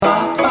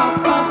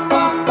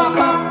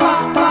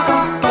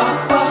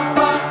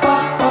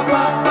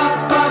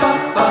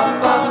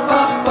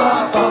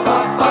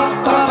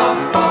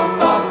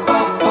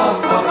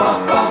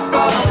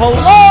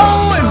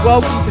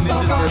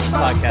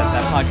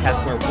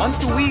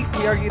Once a week,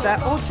 we argue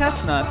that old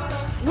chestnut,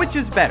 which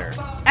is better,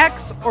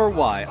 X or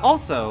Y?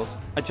 Also,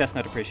 a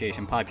chestnut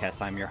appreciation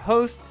podcast. I'm your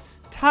host,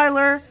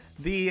 Tyler,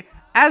 the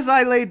As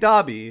I Lay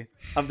Dobby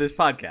of this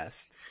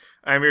podcast.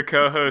 I'm your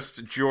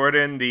co-host,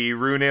 Jordan, the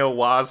Runil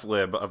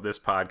Waslib of this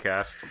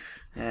podcast.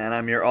 And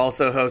I'm your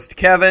also host,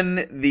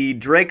 Kevin, the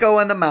Draco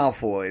and the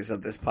Malfoys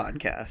of this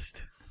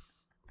podcast.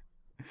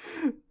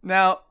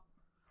 Now,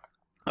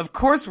 of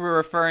course we're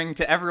referring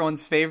to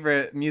everyone's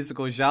favorite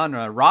musical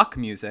genre, rock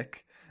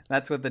music.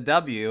 That's with the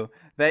W.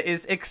 That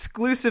is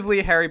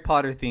exclusively Harry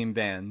Potter themed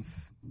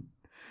bands.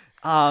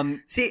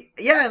 See,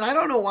 yeah, and I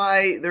don't know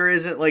why there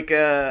isn't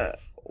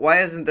why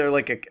isn't there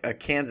like a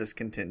Kansas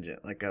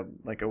contingent, like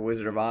a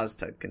Wizard of Oz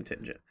type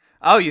contingent?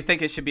 Oh, you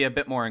think it should be a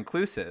bit more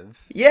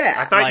inclusive? Yeah.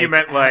 I thought you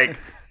meant like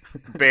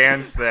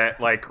bands that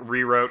like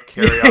rewrote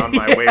Carry On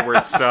My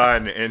Wayward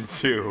Son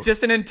into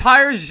just an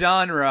entire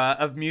genre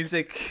of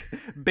music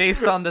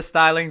based on the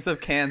stylings of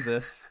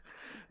Kansas.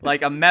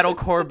 Like a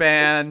metalcore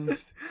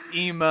band,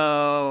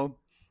 emo,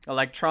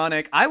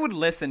 electronic. I would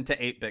listen to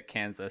 8-Bit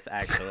Kansas,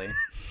 actually.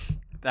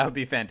 That would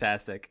be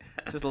fantastic.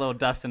 Just a little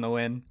dust in the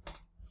wind.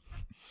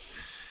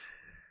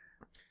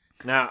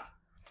 Now,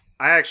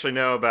 I actually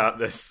know about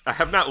this. I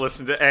have not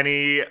listened to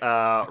any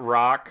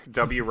rock,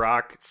 W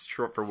rock. It's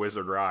short for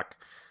Wizard Rock.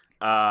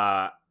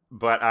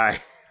 But I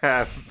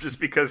have,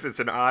 just because it's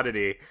an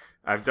oddity,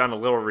 I've done a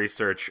little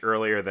research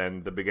earlier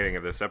than the beginning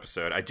of this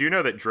episode. I do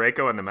know that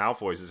Draco and the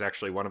Malfoys is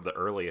actually one of the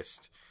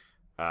earliest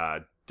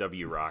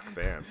W rock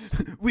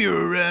bands. We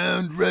were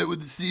around right when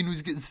the scene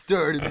was getting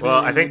started.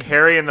 Well, I think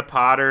Harry and the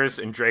Potters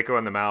and Draco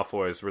and the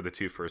Malfoys were the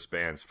two first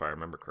bands, if I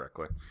remember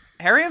correctly.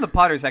 Harry and the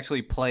Potters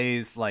actually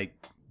plays like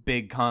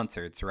big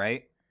concerts,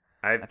 right?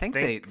 I think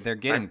they're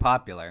getting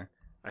popular.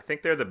 I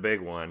think they're the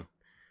big one.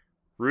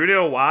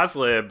 Runil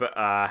Waslib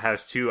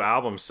has 2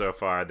 albums so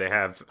far. They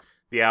have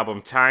the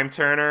album Time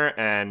Turner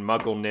and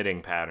Muggle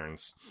Knitting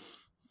Patterns.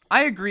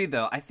 I agree,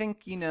 though. I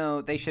think,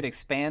 they should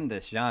expand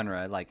this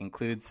genre, like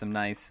include some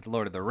nice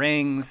Lord of the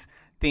Rings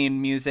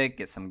themed music,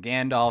 get some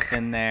Gandalf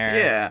in there.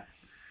 Yeah.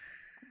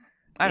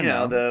 I don't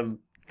know.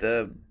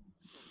 The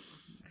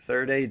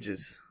Third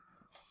Ages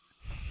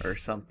or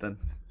something.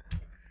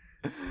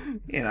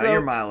 Your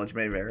mileage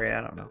may vary.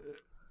 I don't know.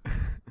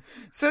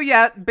 So,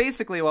 yeah,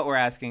 basically what we're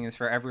asking is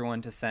for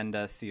everyone to send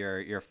us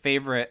your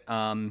favorite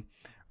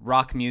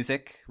rock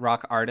music,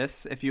 rock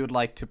artists. If you would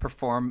like to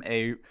perform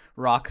a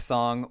rock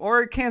song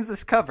or a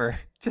Kansas cover,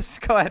 just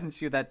go ahead and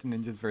shoot that to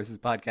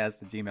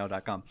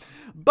ninjasversuspodcast@gmail.com.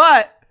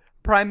 But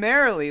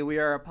primarily, we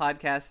are a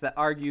podcast that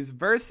argues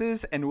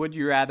versus and would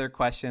you rather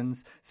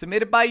questions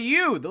submitted by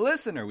you, the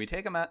listener. We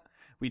take them out.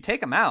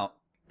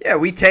 Yeah,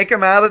 we take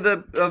them out of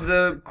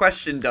the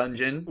question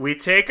dungeon. We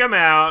take them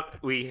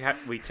out. We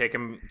take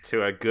them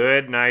to a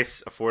good,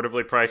 nice,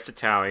 affordably priced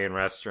Italian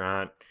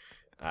restaurant.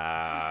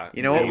 What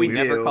we do?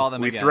 Never call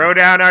them we again. throw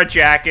down our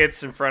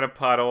jackets in front of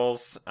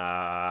puddles.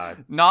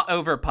 Not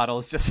over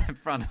puddles, just in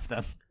front of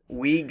them.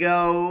 We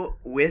go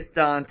with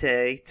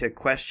Dante to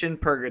question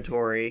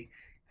purgatory,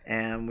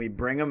 and we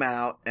bring them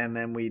out, and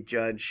then we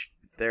judge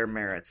their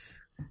merits.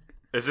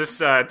 Is this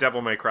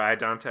Devil May Cry,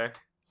 Dante?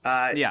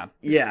 Yeah.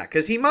 Yeah,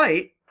 because he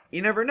might.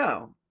 You never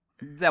know.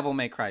 Devil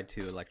May Cry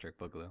 2, Electric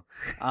Boogaloo.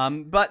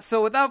 But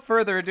so without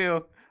further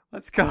ado,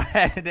 let's go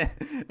ahead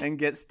and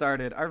get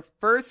started. Our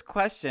first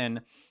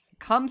question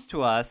comes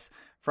to us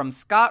from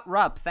Scott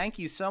Rupp. Thank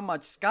you so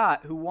much,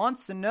 Scott, who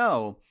wants to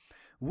know,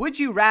 would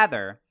you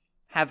rather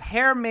have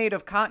hair made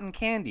of cotton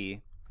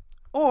candy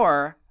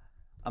or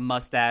a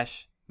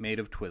mustache made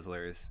of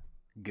Twizzlers?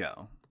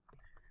 Go.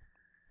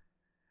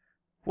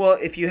 Well,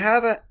 if you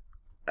have a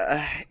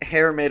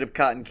hair made of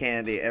cotton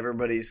candy,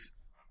 everybody's...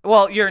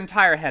 Well, your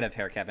entire head of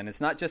hair, Kevin. It's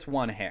not just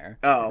one hair.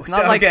 Oh, it's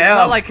not like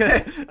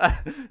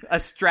a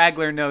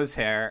straggler nose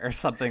hair or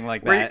something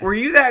like that. Were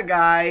you that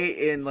guy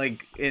in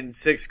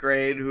 6th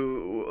grade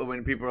who,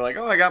 when people were like,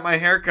 "Oh, I got my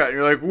hair cut," and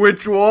you're like,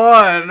 "Which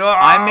one?"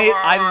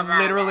 I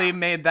literally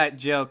made that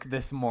joke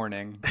this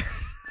morning.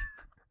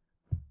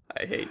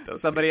 I hate those.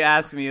 Somebody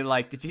asked me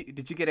like,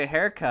 "Did you get a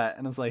haircut?"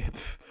 And I was like,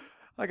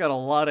 "I got a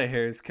lot of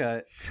hairs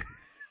cut."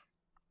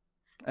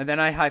 And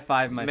then I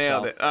high-fived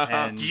myself. Nailed it. Uh-huh.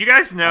 And, Did you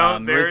guys know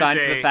resigned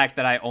to the fact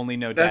that I only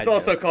know dad That's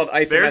also jokes. called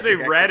isometric There's a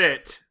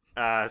exercise.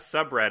 Reddit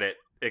subreddit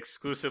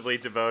exclusively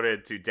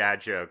devoted to dad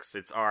jokes.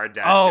 It's our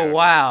dad Oh, jokes.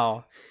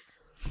 wow.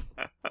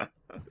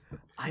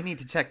 I need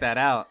to check that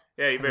out.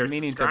 Yeah, you I've better been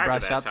meaning to subscribe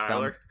brush to that, up some.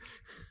 Tyler.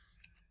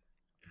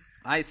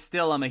 I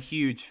still am a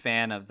huge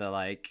fan of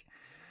the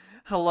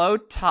hello,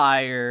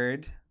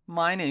 tired.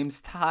 My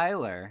name's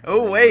Tyler. Oh,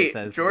 Everyone wait.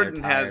 says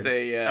Jordan they're has tired.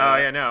 a... Oh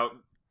yeah, no.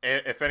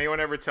 If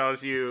anyone ever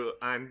tells you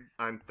I'm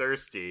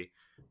thirsty,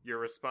 your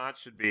response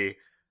should be,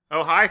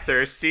 "Oh, hi,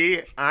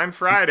 thirsty. I'm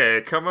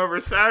Friday. Come over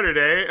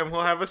Saturday, and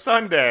we'll have a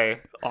Sunday."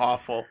 It's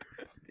awful.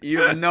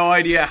 You have no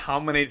idea how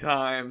many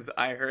times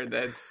I heard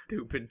that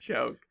stupid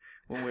joke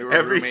when we were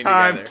Every rooming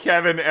time together.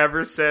 Kevin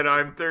ever said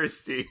I'm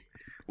thirsty.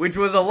 Which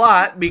was a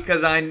lot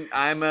because I'm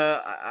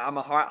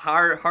a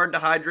hard to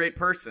hydrate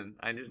person.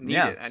 I just need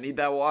it. I need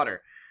that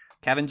water.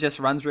 Kevin just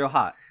runs real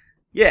hot.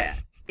 Yeah.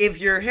 if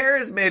your hair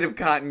is made of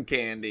cotton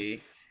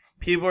candy,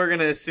 people are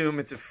gonna assume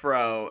it's a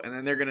fro, and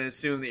then they're gonna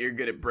assume that you're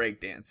good at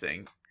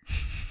breakdancing.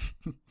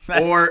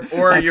 Or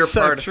that's you're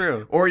so part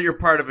true. or you're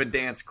part of a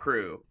dance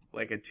crew,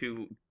 like a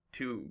two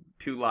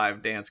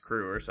live dance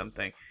crew or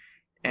something.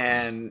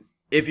 And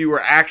if you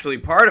were actually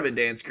part of a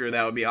dance crew,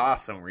 that would be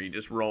awesome, where you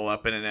just roll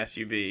up in an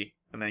SUV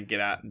and then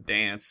get out and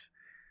dance.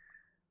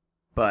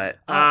 But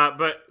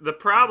the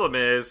problem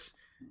is,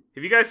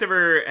 have you guys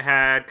ever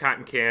had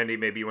cotton candy?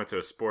 Maybe you went to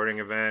a sporting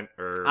event,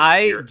 or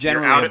I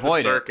generally you're out avoid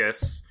at the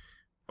circus,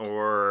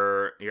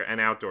 or you're an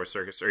outdoor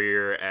circus, or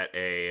you're at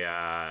a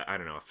I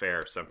don't know, a fair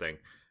or something.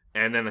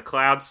 And then the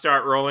clouds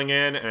start rolling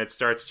in, and it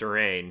starts to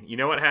rain. You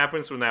know what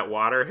happens when that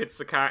water hits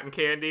the cotton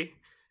candy?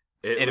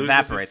 It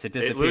evaporates. It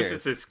disappears. It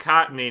loses its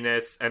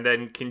cottoniness and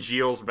then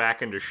congeals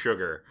back into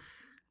sugar.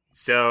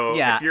 So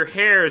Yeah. if your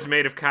hair is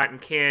made of cotton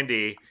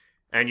candy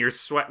and you're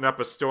sweating up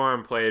a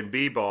storm playing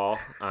b-ball,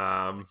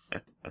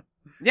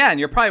 Yeah, and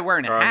you're probably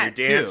wearing a or on hat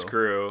your dance too.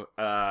 crew,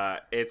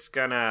 it's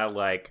gonna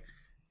like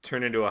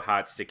turn into a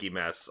hot sticky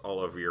mess all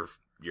over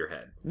your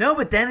head. no,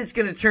 but then it's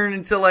gonna turn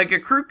into like a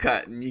crew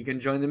cut, and you can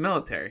join the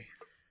military.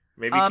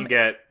 Maybe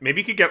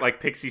you could get like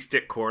pixie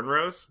stick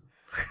cornrows.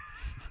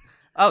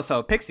 Oh, so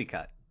a pixie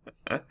cut.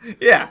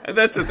 Yeah,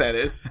 that's what that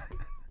is.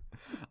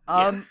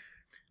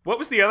 What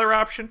was the other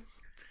option?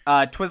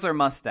 Twizzler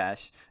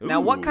mustache. Now,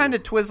 what Ooh. kind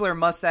of Twizzler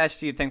mustache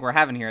do you think we're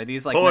having here? Are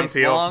these like Pull and nice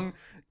peel.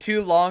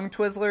 two long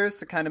Twizzlers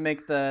to kind of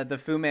make the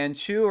Fu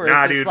Manchu, or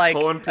Nah, is this dude, like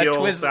pull and a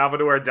peel,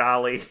 Salvador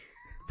Dali.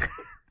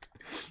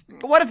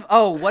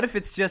 What if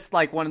it's just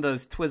like one of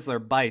those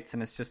Twizzler bites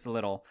and it's just a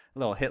little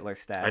Hitler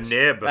stash? A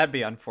nib. That'd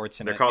be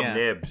unfortunate. They're called yeah.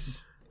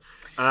 nibs.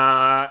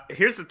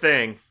 Here's the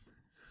thing.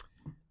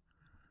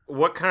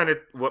 What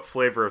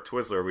flavor of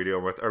Twizzler are we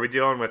dealing with? Are we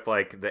dealing with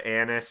like the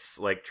anise,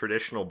 like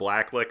traditional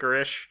black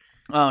licorice?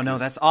 Oh no,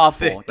 that's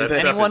awful. Does That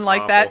stuff anyone is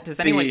like awful. that? Does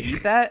anyone The-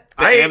 eat that?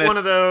 I ate anise. one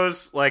of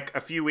those like a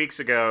few weeks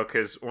ago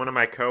because one of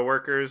my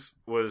coworkers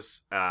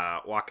was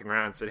walking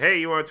around and said, "Hey,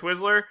 you want a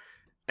Twizzler?"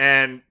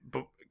 And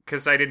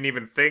because I didn't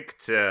even think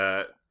to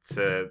that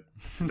To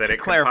it could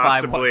clarify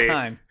possibly, what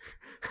kind.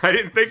 I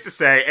didn't think to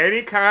say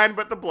any kind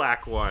but the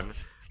black one.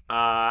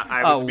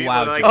 I was Oh, being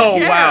wow, like, Jimmy. Oh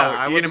yeah, wow,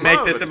 I you're would gonna make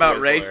love this a about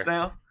Twizzler. race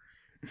now?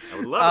 I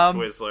would love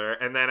Um, a Twizzler,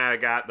 and then I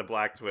got the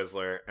black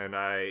Twizzler, and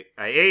I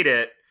ate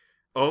it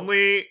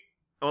only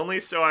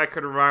so I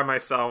could remind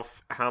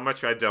myself how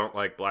much I don't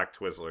like black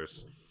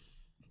Twizzlers.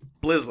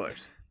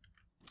 Blizzlers.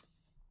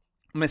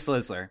 Miss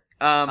Lizzler.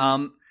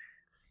 Listler?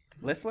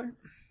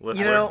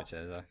 Listen, You know- Which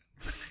is,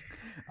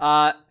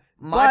 My-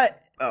 but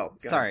Oh, go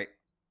ahead. sorry.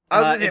 I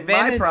was gonna say my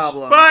advantage-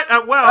 problem.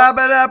 but well,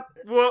 Up,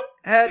 well,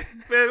 head,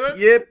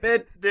 yip,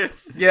 it,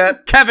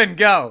 yep, Kevin,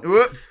 go.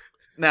 whoop.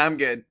 Nah, I'm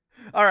good.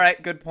 All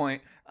right, good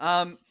point.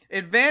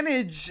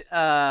 Advantage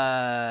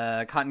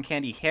cotton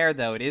candy hair,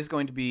 though, it is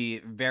going to be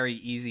very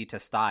easy to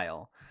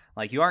style.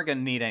 Like, you aren't going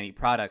to need any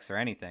products or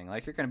anything.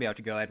 Like, you're going to be able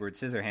to go Edward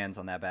Scissorhands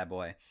on that bad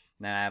boy. And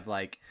then have,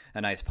 like,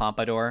 a nice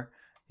pompadour.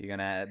 You're going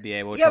to be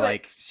able Yeah, to, but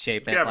like,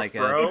 shape you it have a like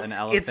fro? an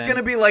elephant. It's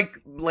gonna be like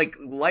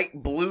light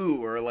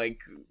blue or like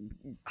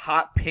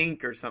hot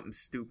pink or something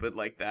stupid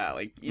like that.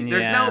 Like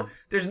Yeah.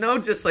 there's no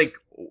just like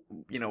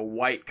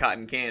white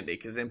cotton candy,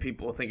 because then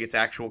people will think it's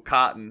actual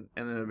cotton,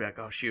 and then they'll be like,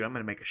 oh shoot, I'm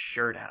gonna make a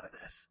shirt out of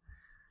this.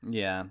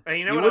 Yeah. And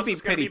you know it what would else be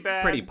is going to pretty, be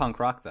bad? pretty punk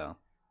rock, though.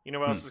 You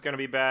know what else is going to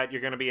be bad? You're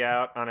going to be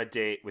out on a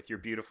date with your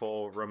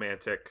beautiful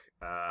romantic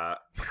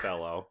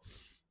fellow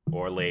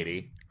or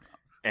lady.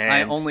 And,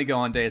 I only go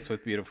on dates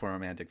with beautiful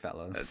romantic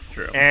fellows. That's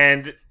true.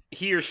 And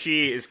he or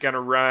she is going to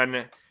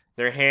run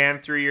their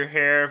hand through your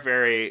hair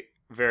very,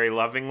 very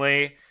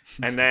lovingly.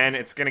 And then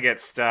it's going to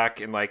get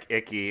stuck and like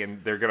icky.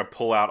 And they're going to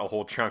pull out a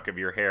whole chunk of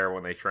your hair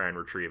when they try and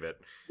retrieve it.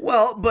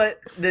 Well, but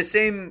the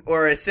same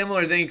or a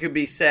similar thing could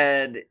be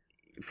said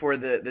for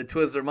the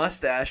Twizzler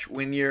mustache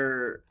when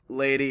your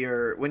lady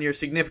or when your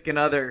significant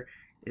other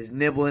is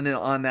nibbling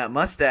on that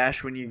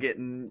mustache when you're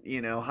getting,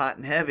 hot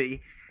and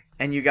heavy,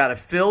 and you got a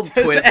filled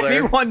Does Twizzler.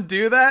 anyone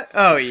do that?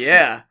 Oh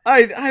yeah.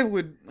 I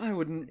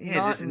wouldn't. Yeah,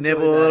 not just enjoy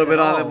nibble a that little at bit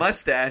on all. the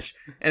mustache.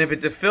 And if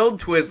it's a filled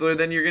Twizzler,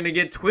 then you're going to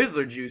get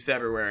Twizzler juice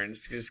everywhere. And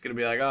it's just going to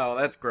be like, oh,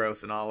 that's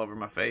gross and all over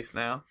my face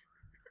now.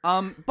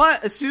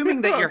 But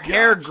assuming that Oh, your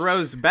hair gosh.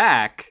 grows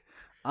back,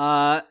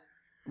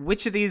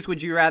 which of these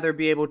would you rather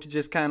be able to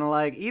just kind of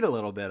like eat a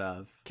little bit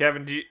of?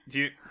 Kevin, do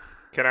you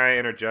can I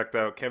interject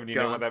though? Kevin, do you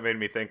Go know on. what that made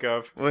me think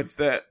of? What's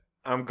that?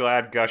 I'm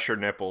glad gusher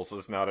nipples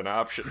is not an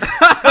option.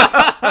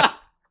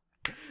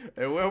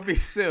 It will be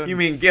soon. You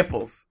mean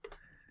Gipples?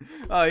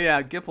 Oh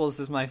yeah, Gipples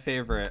is my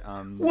favorite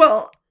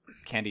Well,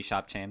 candy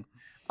shop chain.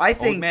 I Old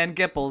think man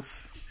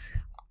Gipples.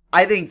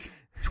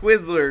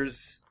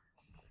 Twizzlers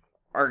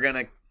are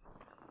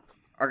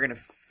gonna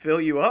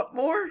fill you up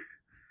more.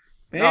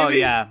 Maybe? Oh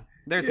yeah,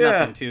 there's Yeah.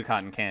 nothing to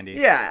cotton candy.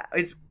 Yeah,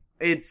 it's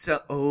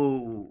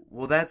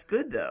well, that's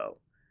good though,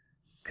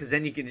 because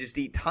then you can just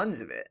eat tons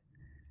of it.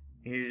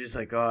 And you're just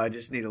like, oh, I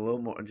just need a little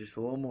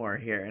more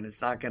here, and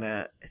it's not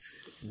gonna,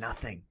 it's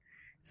nothing.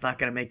 It's not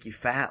gonna make you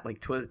fat. Like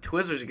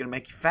Twizzlers are gonna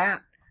make you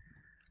fat.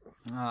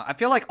 I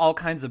feel like all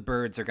kinds of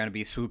birds are going to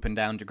be swooping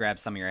down to grab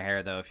some of your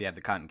hair, though, if you have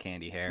the cotton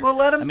candy hair. Well,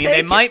 let them I mean, take they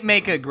it. might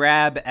make a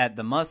grab at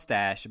the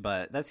mustache,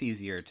 but that's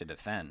easier to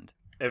defend.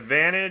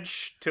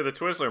 Advantage to the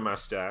Twizzler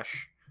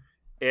mustache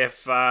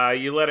if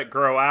you let it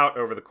grow out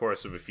over the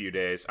course of a few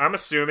days. I'm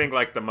assuming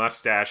like the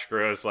mustache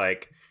grows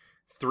like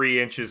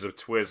 3 inches of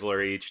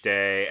Twizzler each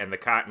day, and the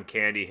cotton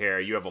candy hair,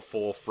 you have a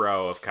full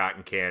fro of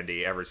cotton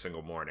candy every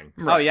single morning.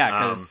 Oh, yeah,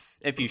 because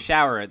if you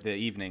shower at the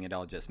evening, it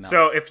all just melts.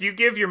 So if you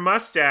give your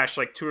mustache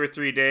like 2 or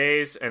 3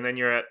 days, and then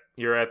you're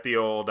at the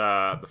old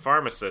the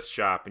pharmacist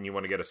shop, and you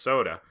want to get a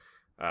soda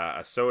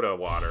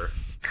water,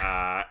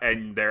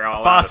 and they're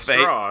all Phosphate.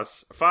 out of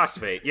straws.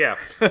 Phosphate, yeah,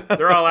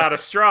 they're all out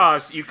of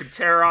straws. You could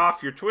tear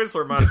off your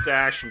Twizzler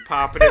mustache and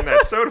pop it in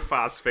that soda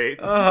phosphate.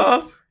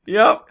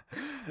 Yep.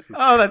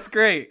 Oh, that's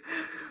great.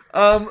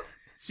 So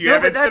you No,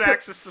 have but instant that's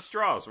access to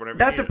straws whenever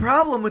That's you a need it.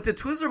 problem with the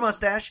Twizzler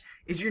mustache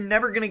is you're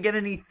never going to get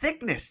any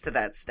thickness to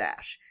that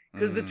stash.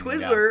 Because the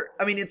Twizzler,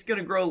 I mean, it's going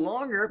to grow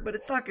longer, but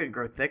it's not going to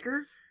grow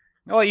thicker.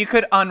 Well, you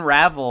could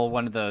unravel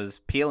one of those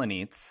peel and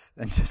eats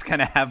and just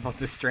kind of have both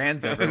the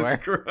strands everywhere.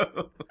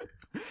 Gross.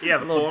 Yeah,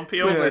 the pull and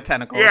peels. Twizzler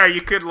tentacles. Yeah,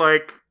 you could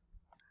like.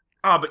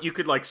 Oh, but you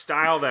could like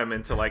style them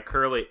into like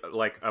curly,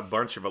 like a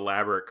bunch of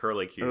elaborate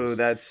curly Oh, cues.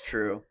 that's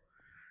true.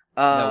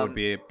 That would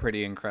be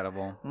pretty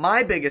incredible.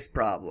 My biggest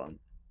problem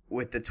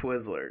with the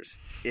Twizzlers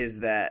is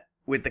that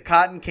with the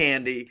cotton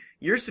candy,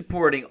 you're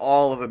supporting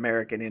all of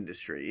American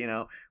industry, you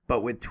know.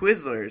 But with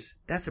Twizzlers,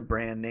 that's a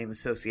brand name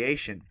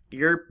association.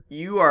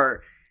 You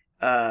are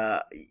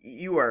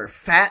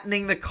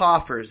fattening the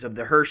coffers of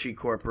the Hershey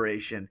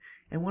Corporation.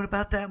 And what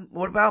about them?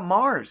 What about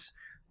Mars?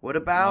 What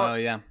about Oh,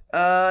 yeah.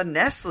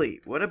 Nestle?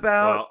 What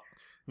about Well,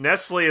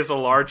 Nestle is a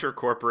larger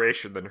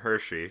corporation than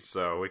Hershey,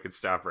 so we could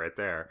stop right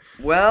there.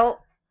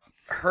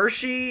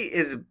 Hershey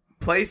is a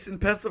place in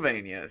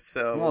Pennsylvania,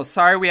 so Well,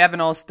 sorry we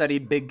haven't all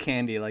studied big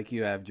candy like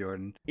you have,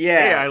 Jordan.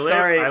 yeah.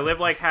 I live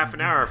like half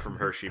an hour from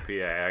Hershey,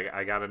 PA.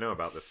 I got to know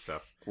about this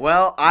stuff.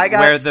 Well, I got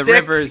Where the sick.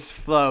 rivers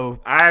flow.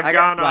 I've I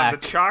gone got on the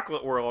black.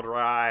 Chocolate World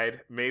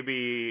ride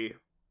maybe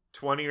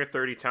 20 or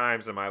 30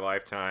 times in my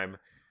lifetime.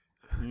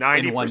 In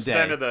one 90%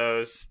 day. of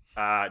those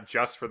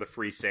just for the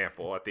free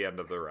sample at the end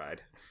of the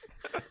ride.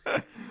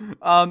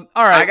 All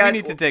right, got- we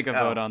need to take a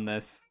vote oh. on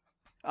this.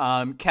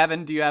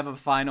 Kevin, do you have a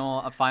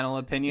final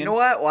opinion? You know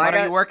what? Well, Why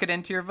don't you work it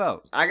into your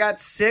vote? I got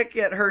sick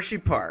at Hershey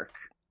Park.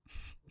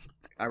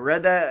 I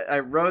rode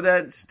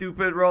that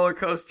stupid roller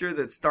coaster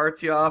that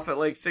starts you off at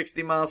like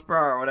 60 miles per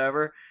hour or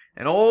whatever.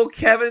 And old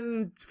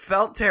Kevin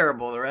felt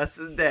terrible the rest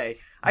of the day.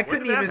 I When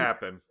couldn't did that even.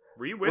 happen?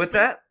 Were you with What's me?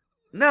 that?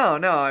 No.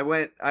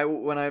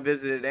 When I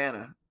visited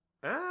Anna.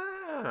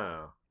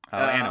 Oh. Oh,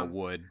 Anna Um,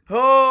 Wood.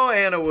 Oh,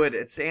 Anna Wood.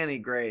 It's Annie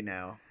Gray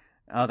now.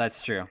 Oh,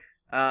 that's true.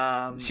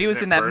 She Is was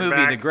it in that movie,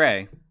 Fernback? The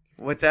Gray.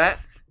 What's that?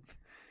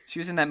 She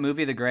was in that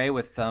movie, The Gray,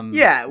 with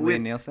Yeah, Liam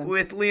with Neeson.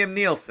 with Liam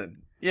Neeson.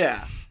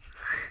 Yeah.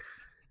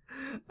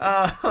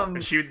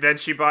 Then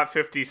she bought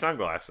 50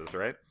 sunglasses,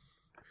 right?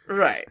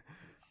 Right.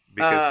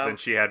 Because then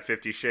she had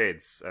 50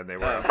 shades, and they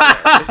were up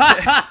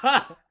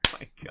there. Oh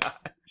my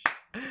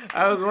gosh.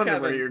 I was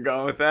wondering where Kevin. you're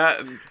going with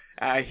that.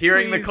 And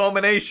hearing the Please.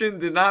 culmination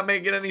did not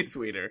make it any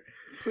sweeter.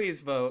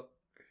 Please vote.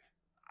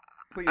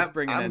 Please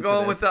bring an I'm end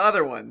going to with this. the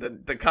other one,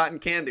 the cotton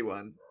candy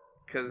one.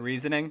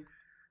 Reasoning?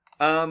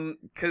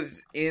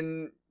 Because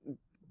in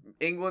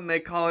England they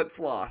call it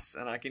floss,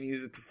 and I can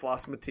use it to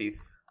floss my teeth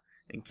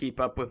and keep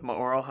up with my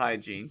oral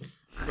hygiene.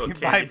 Little By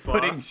candy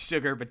putting floss.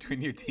 sugar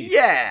between your teeth.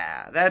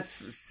 Yeah, that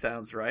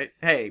sounds right.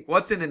 Hey,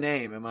 what's in a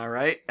name? Am I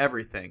right?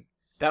 Everything.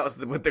 That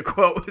was what the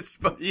quote was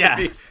supposed Yeah.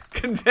 to be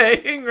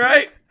conveying,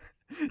 right?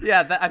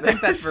 Yeah, I think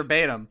that's That's-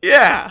 verbatim.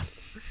 Yeah.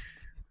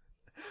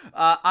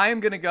 I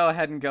am going to go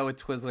ahead and go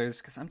with Twizzlers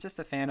because I'm just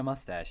a fan of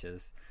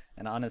mustaches.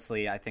 And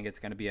honestly, I think it's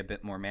going to be a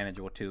bit more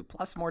manageable too,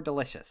 plus more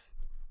delicious.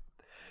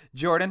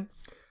 Jordan?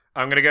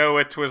 I'm going to go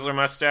with Twizzler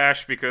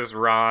mustache because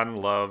Ron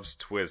loves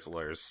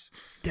Twizzlers.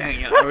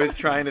 Dang it. I was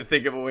trying to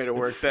think of a way to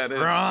work that in.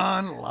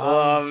 Ron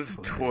Loves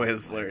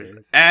Twizzlers.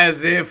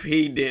 As if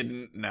he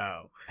didn't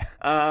know.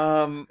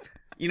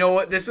 You know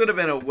what? This would have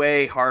been a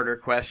way harder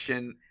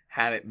question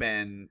had it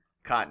been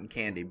cotton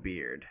candy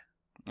beard.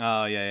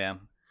 Oh, yeah.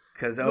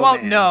 Because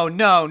Well,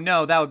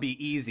 no, that would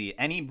be easy.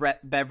 Any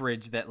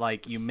beverage that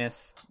like you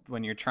miss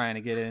when you're trying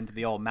to get it into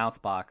the old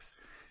mouth box,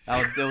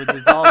 it would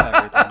dissolve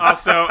everything.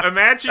 Also,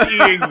 imagine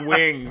eating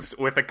wings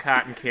with a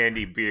cotton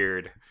candy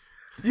beard.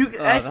 that'll be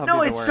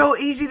the it's so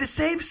easy to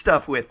save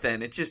stuff with.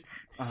 Then it just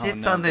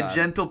sits no, on the God.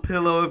 gentle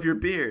pillow of your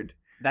beard.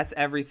 That's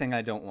everything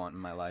I don't want in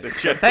my life. The So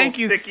gentle, thank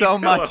you sticky so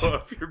much pillow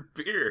of your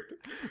beard.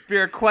 for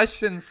your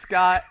questions,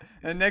 Scott.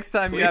 And next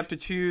time you Please. have to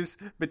choose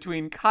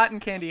between cotton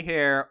candy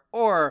hair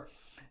or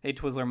a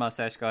Twizzler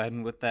mustache, go ahead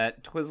and with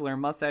that Twizzler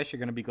mustache, you're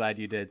going to be glad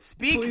you did.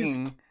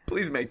 Speaking...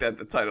 Please make that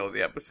the title of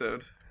the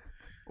episode.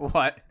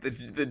 What?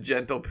 The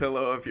gentle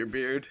pillow of your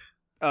beard.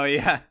 Oh,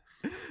 yeah.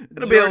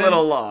 It'll be a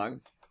little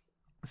long.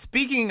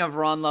 Speaking of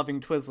Ron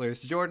loving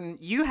Twizzlers, Jordan,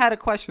 you had a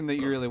question that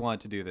you really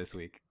wanted to do this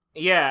week.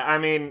 Yeah, I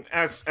mean,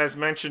 as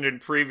mentioned in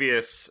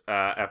previous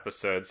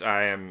episodes,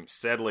 I am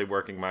steadily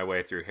working my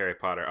way through Harry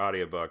Potter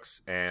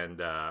audiobooks,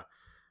 and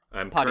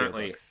I'm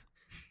currently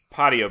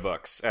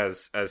Podiobooks,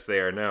 as they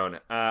are known.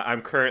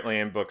 I'm currently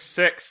in book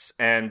 6,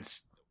 and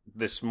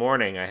this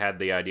morning I had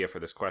the idea for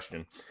this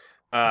question: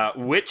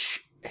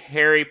 which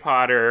Harry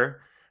Potter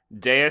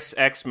Deus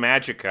Ex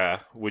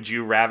Magica would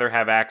you rather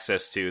have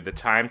access to, the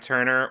Time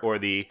Turner or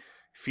the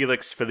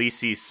Felix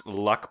Felicis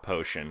Luck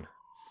Potion?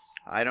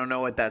 I don't know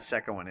what that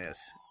second one is.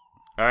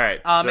 All right,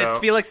 It's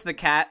Felix the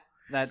Cat.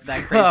 That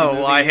crazy Oh, movie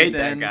well, I he's hate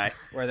that in, guy.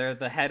 Where they're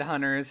the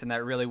headhunters and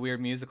that really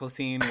weird musical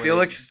scene where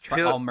Felix-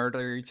 they all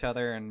murder each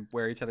other and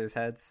wear each other's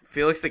heads.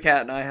 Felix the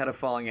Cat and I had a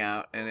falling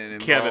out, and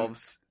it Kevin.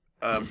 involves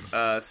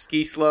a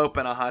ski slope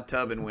and a hot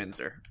tub in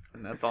Windsor.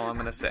 And that's all I'm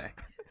going to say.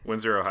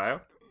 Windsor,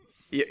 Ohio.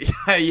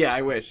 Yeah,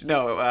 I wish.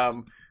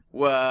 No,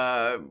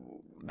 the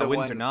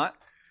Windsor one, not?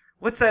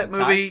 What's that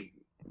Time? movie?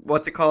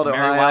 What's it called? Merry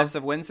Ohio? Wives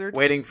of Windsor?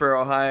 Waiting for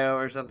Ohio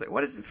or something.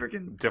 What is it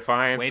freaking?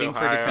 Defiance, Waiting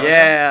for Ohio. Dakota.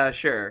 Yeah,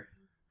 sure.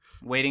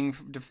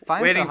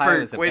 Defiance Waiting Ohio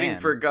for is a waiting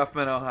band. for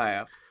Guffman,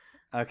 Ohio.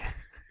 Okay.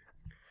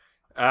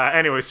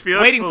 Anyways,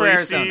 Felix Waiting for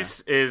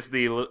Felicis is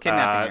the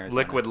Kidnapping Arizona.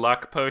 liquid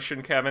luck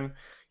potion, Kevin.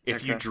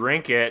 If you Okay.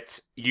 drink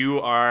it, you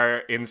are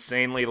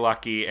insanely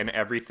lucky, and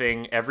every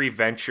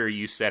venture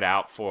you set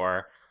out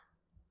for,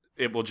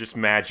 it will just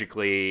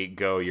magically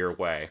go your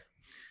way.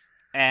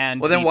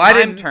 And Well, then the why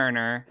Time didn't-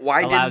 Turner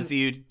why allows didn't-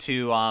 you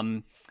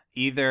to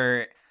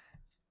either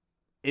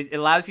it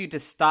allows you to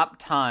stop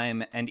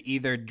time and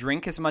either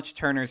drink as much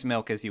Turner's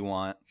milk as you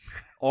want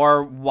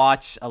or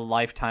watch a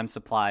lifetime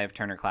supply of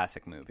Turner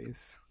Classic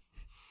Movies.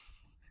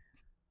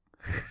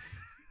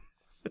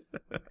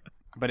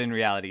 But in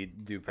reality,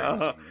 do pretty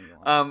much anything you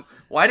want.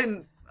 Why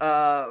didn't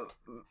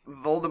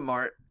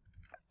Voldemort?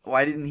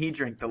 Why didn't he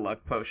drink the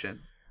luck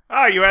potion?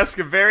 Oh, you ask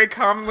a very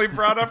commonly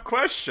brought up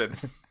question.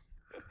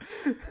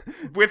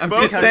 With I'm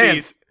both just of saying.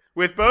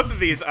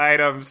 these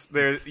items,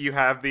 there you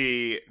have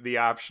the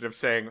option of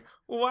saying,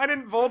 well, why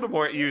didn't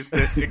Voldemort use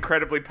this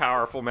incredibly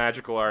powerful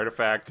magical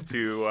artifact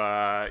to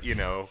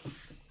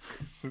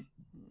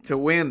To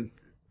win.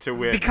 to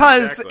win?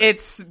 Because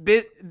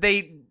Exactly.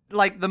 they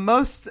like the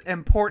most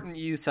important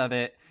use of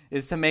it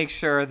is to make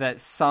sure that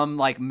some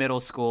like middle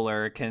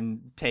schooler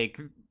can take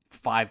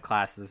 5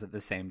 classes at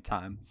the same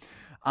time.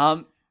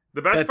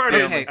 The best That's part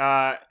okay.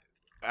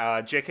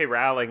 is J.K.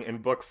 Rowling in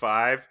book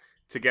 5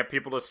 to get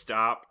people to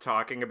stop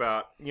talking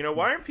about,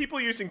 why aren't people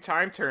using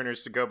time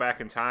turners to go back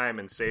in time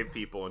and save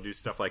people and do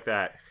stuff like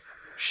that?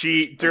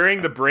 She,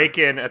 during the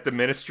break-in at the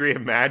Ministry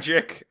of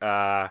Magic,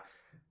 to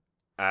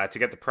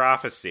get the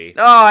prophecy,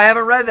 Oh, I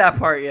haven't read that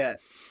part yet.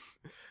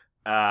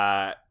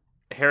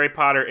 Harry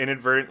Potter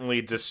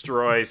inadvertently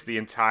destroys the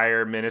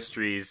entire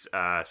Ministry's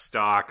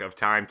stock of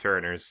time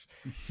turners.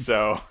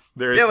 So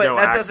there is Yeah, but no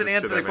that access doesn't to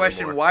answer the them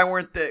question. anymore.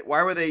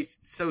 Why were they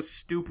so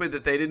stupid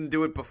that they didn't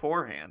do it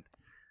beforehand?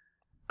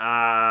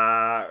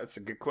 That's a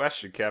good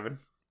question, Kevin.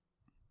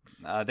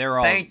 They're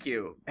all Thank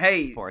you.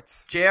 Hey,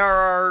 sports.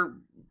 J.R.R.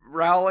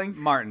 Rowling,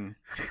 Martin.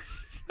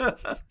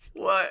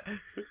 what?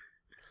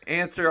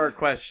 Answer our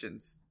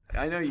questions.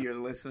 I know you're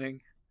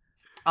listening.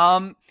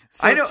 So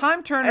I know-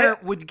 Time Turner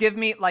would give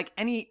me like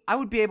I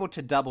would be able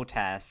to double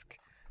task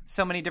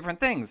so many different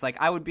things. Like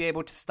I would be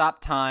able to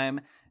stop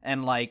time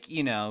and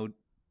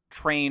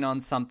train on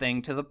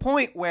something to the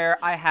point where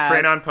I have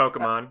Train on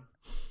Pokemon.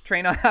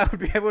 I would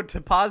be able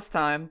to pause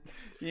time,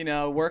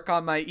 work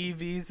on my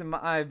EVs and my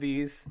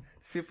IVs,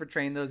 super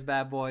train those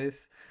bad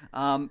boys.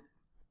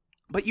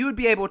 But you would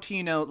be able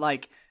to,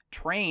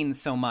 train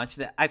so much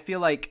that I feel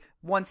like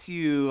once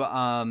you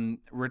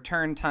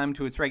return time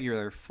to its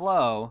regular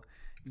flow,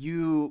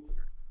 you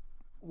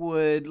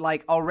would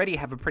already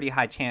have a pretty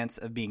high chance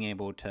of being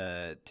able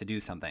to do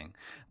something.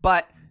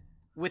 But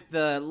with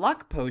the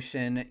luck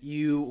potion,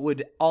 you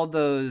would all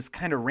those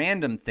kind of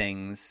random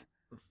things.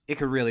 It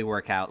could really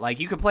work out. Like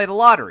you could play the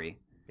lottery.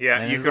 Yeah,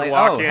 And you it's could like,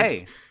 walk oh, in.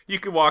 hey. You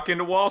could walk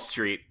into Wall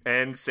Street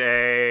and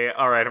say,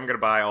 "All right, I'm going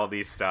to buy all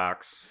these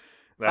stocks."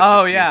 That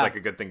Oh, just yeah. seems like a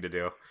good thing to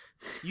do.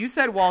 You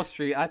said Wall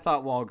Street. I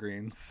thought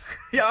Walgreens.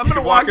 Yeah, I'm You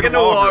gonna can walk walk into into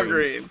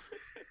Walgreens. Walgreens.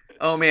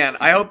 Oh man,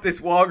 I hope this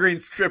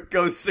Walgreens trip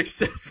goes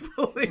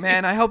successfully.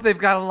 Man, I hope they've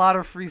got a lot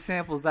of free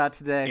samples out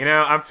today.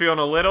 I'm feeling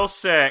a little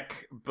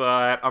sick,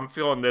 but I'm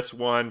feeling this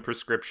one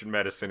prescription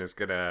medicine is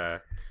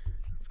gonna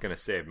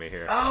save me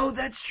here. Oh,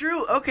 that's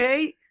true.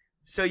 Okay,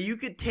 so you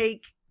could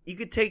take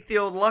the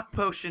old luck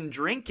potion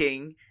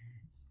drinking,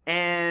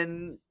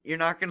 and you're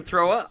not gonna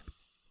throw up.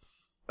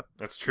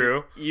 That's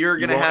true. You're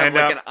You gonna won't have end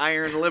like up- an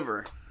iron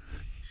liver.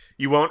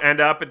 You won't end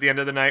up at the end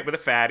of the night with a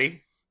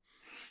fatty.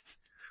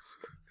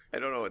 I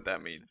don't know what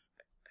that means.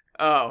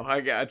 Oh, I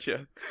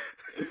gotcha.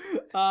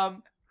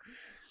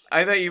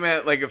 I thought you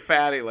meant like a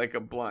fatty, like a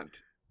blunt.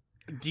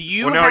 Do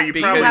you? Well, no, have, you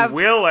do probably have-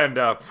 will end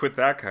up with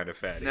that kind of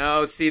fatty.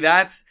 No, see,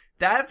 that's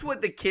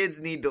what the kids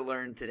need to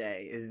learn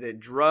today, is that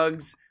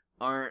drugs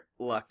aren't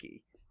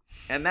lucky.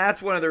 And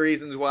that's one of the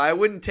reasons why I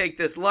wouldn't take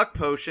this luck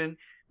potion,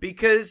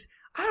 because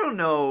I don't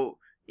know,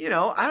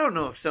 I don't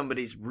know if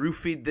somebody's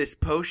roofied this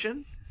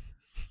potion.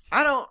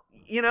 I don't,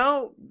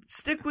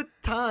 stick with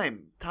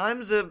time.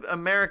 Time's an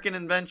American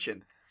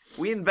invention.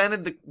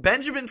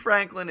 Benjamin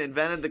Franklin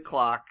invented the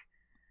clock.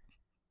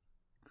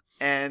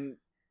 And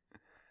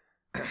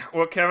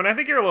Well, Kevin, I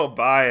think you're a little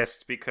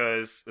biased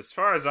because, as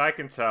far as I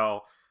can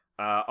tell,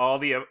 all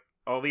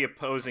the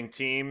opposing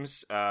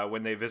teams,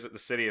 when they visit the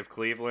city of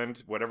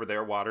Cleveland, whatever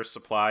their water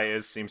supply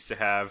is, seems to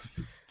have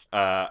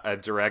a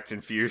direct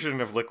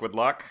infusion of liquid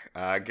luck,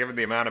 given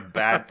the amount of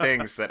bad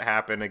things that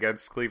happen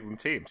against Cleveland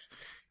teams.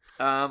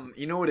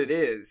 you know what it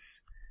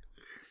is?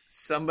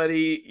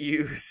 Somebody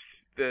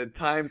used the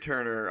time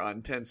turner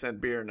on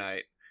 10-cent beer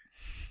night,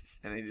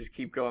 and they just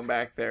keep going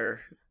back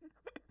there.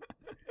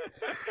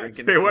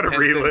 Drinking They want to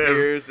 10-cent relive.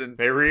 beers and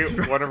They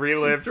want to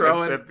relive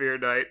throwing- 10-cent beer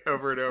night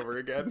over and over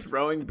again.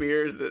 throwing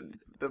beers at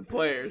the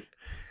players.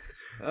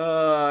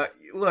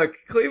 Look,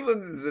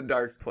 Cleveland is a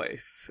dark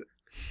place,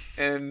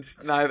 and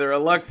neither a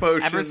luck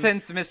potion. Ever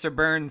since Mr.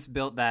 Burns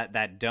built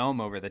that dome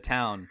over the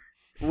town.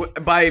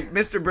 By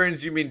Mr.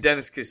 Burns, you mean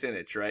Dennis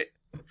Kucinich, right?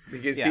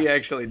 Because he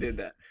actually did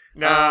that.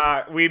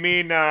 Nah, we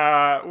mean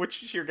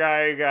which is your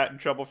guy who got in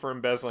trouble for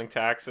embezzling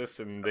taxes,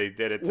 and they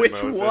did it to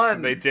Which Moses, one?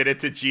 and they did it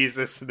to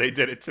Jesus, and they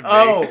did it to me.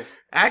 Oh,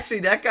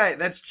 actually, that guy,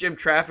 that's Jim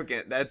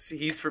Trafficant.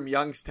 He's from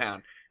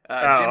Youngstown. Jim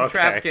okay.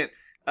 Trafficant,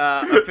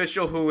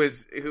 official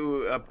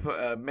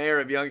mayor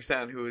of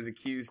Youngstown who was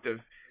accused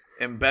of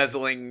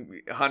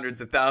embezzling hundreds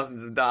of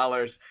thousands of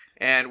dollars.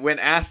 And when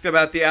asked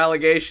about the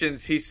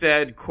allegations, he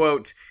said,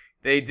 quote,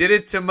 "They did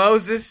it to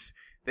Moses,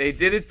 they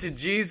did it to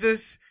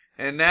Jesus,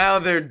 and now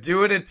they're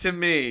doing it to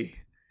me."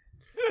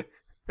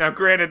 Now,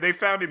 granted, they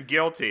found him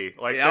guilty.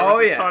 Like, there Oh,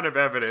 was a yeah. ton of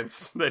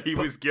evidence that he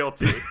was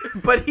guilty.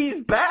 But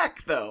he's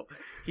back, though.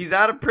 He's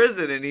out of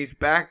prison, and he's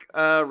back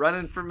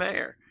running for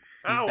mayor.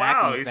 Oh,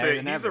 back wow. and he's better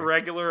than He's a ever.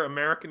 regular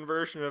American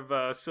version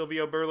of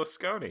Silvio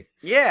Berlusconi.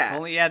 Yeah.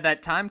 Only had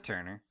that time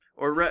turner.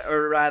 Or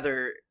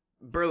rather,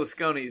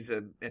 Berlusconi's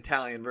an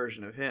Italian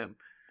version of him.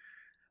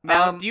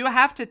 Now, do you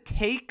have to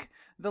take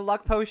the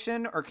luck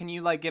potion, or can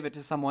you give it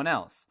to someone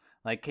else?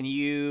 Like, can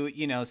you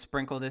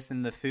sprinkle this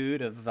in the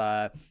food of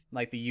the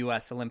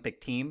U.S. Olympic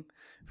team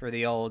for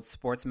the old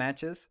sports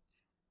matches,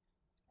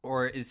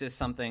 or is this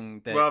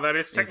something that? Well, that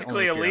is only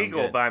technically for your own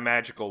illegal good? by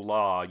magical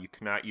law. You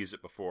cannot use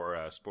it before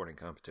sporting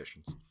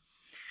competitions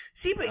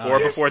See, but or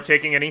here's, before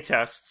taking any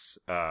tests.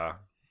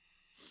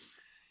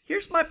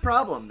 here's my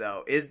problem,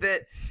 though, is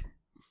that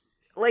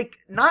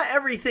not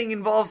everything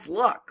involves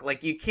luck.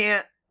 You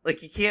can't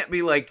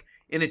be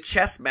in a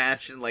chess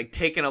match and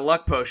taking a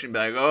luck potion and be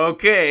like,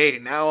 okay,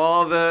 now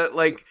all the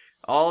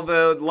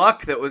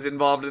luck that was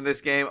involved in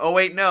this game. Oh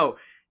wait, no.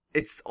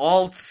 It's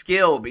all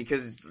skill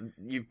because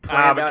you've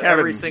planned but out Kevin-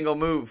 every single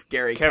move,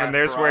 Gary Kevin,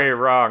 there's Kasparov. where you're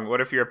wrong.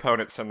 What if your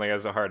opponent suddenly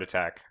has a heart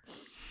attack?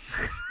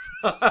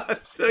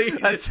 So you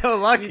That's so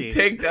lucky. you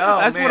take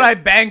That's man. what I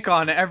bank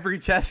on every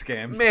chess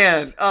game.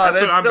 Man, That's what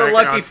that's I'm so banking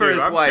lucky on, for too.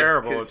 his I'm wife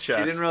terrible at 'cause she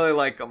chess. didn't really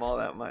like him all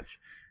that much.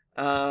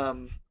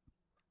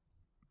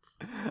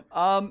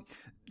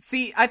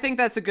 See, I think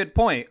that's a good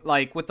point.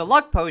 With the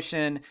luck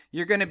potion,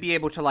 you're going to be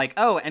able to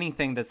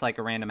anything that's a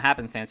random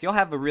happenstance. You'll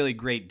have a really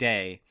great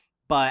day,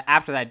 but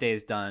after that day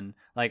is done,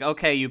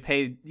 okay, you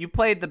played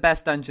the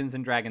best Dungeons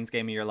and Dragons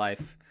game of your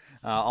life.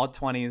 All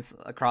 20s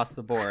across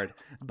the board.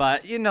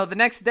 But, the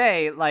next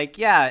day,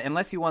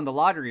 unless you won the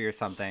lottery or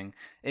something,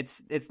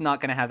 it's not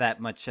going to have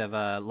that much of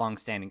a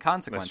long-standing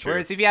consequence. That's true.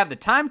 Whereas if you have the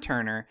time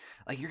turner,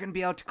 you're going to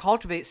be able to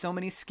cultivate so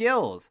many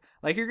skills.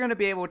 You're going to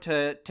be able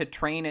to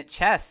train at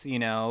chess,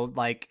 a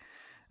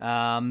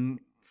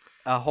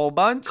whole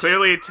bunch.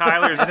 Clearly,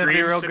 Tyler's And then be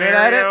dream real good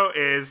at scenario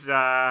is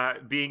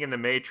being in the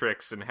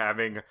Matrix and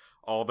having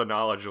all the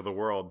knowledge of the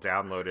world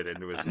downloaded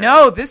into his head.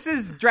 No, this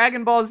is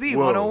Dragon Ball Z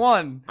Whoa.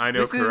 101. I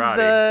know this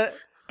karate.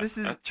 This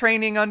is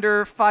training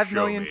under 5 Show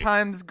million me.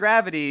 times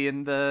gravity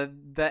in the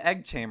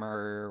egg chamber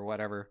or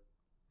whatever.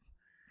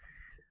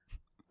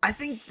 I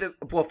think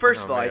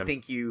first Oh, of all, I man.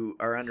 think you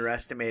are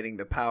underestimating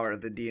the power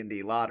of the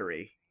D&D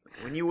lottery.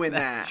 When you win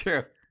That's that,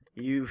 true.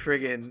 you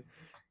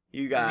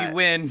got You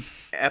win.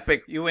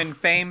 epic. You win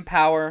fame,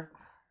 power,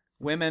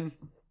 women,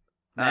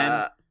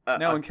 men.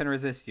 No a, one can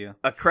resist you.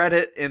 a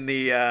credit in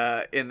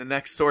the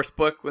next source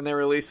book when they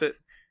release it.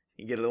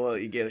 You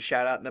get a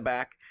shout out in the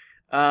back.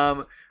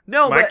 No,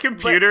 My but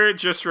computer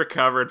just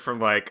recovered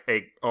from a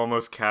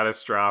almost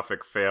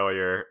catastrophic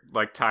failure.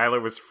 Tyler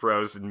was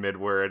frozen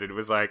mid-word. It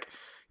was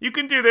you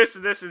can do this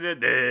and this and that.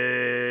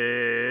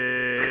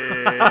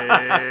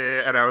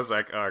 And I was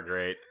like, oh,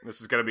 great.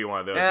 This is going to be one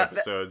of those Yeah,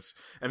 episodes.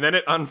 And then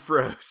it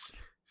unfroze.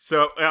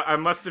 So I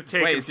must have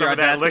taken Wait, is some your of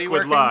that Audacity liquid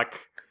working? luck.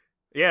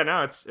 Yeah,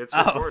 no, it's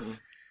Oh. recording.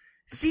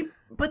 See,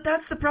 but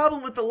that's the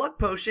problem with the luck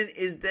potion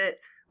is that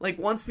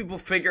once people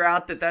figure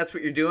out that that's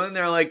what you're doing,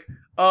 they're like,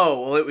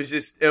 oh, well, it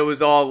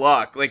was all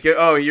luck.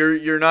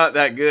 You're not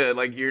that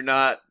good. You're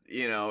not,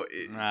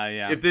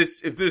 Yeah. if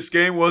this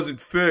game wasn't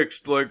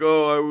fixed, I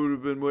would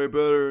have been way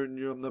better,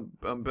 and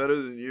I'm better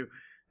than you,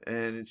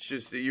 and it's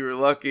just that you were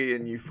lucky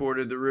and you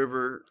forded the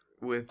river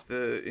with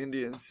the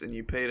Indians and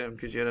you paid them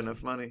because you had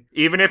enough money.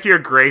 Even if you're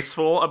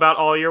graceful about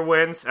all your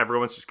wins,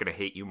 everyone's just going to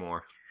hate you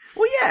more.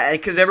 Well, yeah,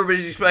 because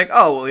everybody's just like,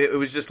 oh, well, it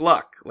was just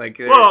luck. Like,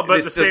 Well, but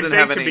this the same doesn't thing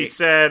have could any... be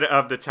said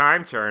of the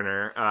Time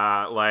Turner.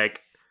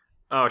 Like,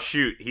 oh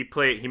shoot,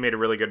 he made a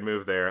really good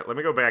move there. Let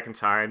me go back in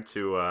time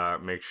to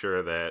make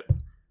sure that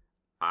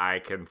I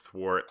can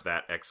thwart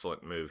that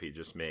excellent move he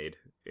just made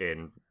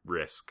in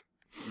Risk.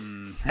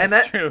 and That's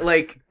that, true.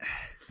 like,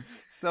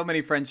 So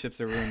many friendships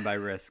are ruined by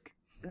Risk.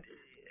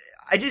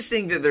 I just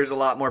think that there's a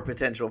lot more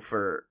potential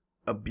for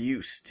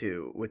abuse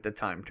too with the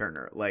Time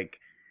Turner. Like,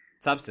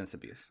 Substance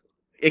abuse.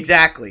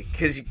 exactly,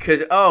 because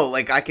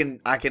like I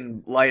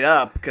can light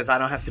up because I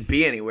don't have to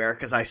be anywhere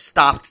because I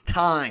stopped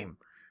time.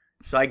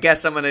 So I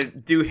guess I'm gonna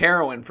do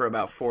heroin for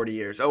about 40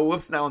 years. Oh,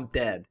 whoops! Now I'm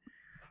dead.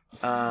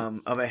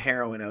 Of a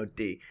heroin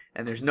OD,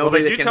 and there's Well,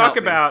 nobody they that do can talk help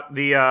me.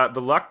 about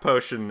the luck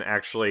potion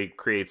actually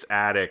creates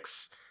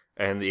addicts,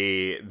 and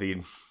the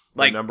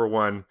Like- number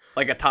one.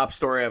 Like a top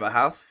story of a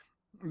house.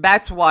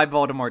 That's why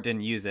Voldemort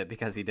didn't use it,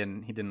 because he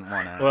didn't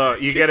want to. Well,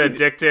 you get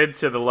addicted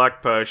to the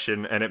luck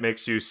potion, and it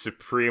makes you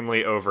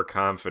supremely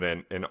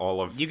overconfident in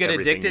all of. You get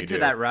everything addicted you to do.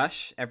 that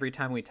rush every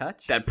time we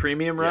touch. That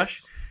premium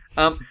rush.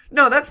 Yes.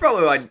 No, that's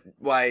probably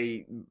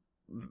why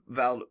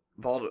Valmart.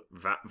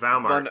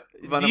 Valmart.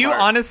 Do you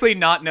honestly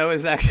not know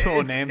his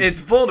actual name?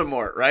 It's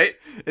Voldemort, right?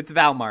 It's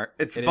Valmart.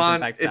 It's It is, Von.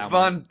 in fact, It's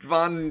Valmart.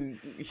 Von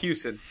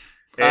Heusen.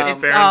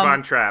 It's Baron um,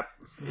 von Trapp.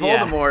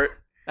 Voldemort.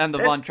 and the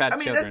That's- Von Trapp I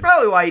mean, children. that's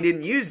probably why he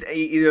didn't use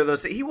either of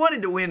those. He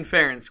wanted to win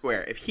fair and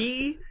square. If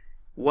he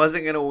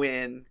wasn't going to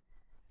win,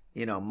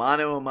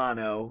 mano a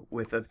mano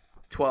with a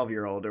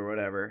 12-year-old or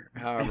whatever,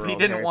 however If he old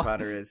didn't Harry want-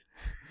 Potter is.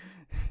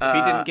 If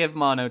he didn't give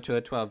mono to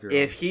a 12-year-old.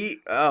 If he,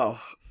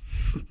 oh,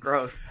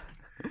 gross.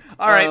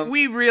 All right, um,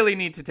 we really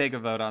need to take a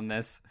vote on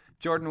this.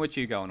 Jordan, what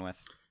you going with?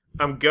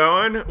 I'm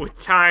going with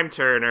Time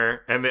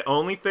Turner, and the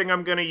only thing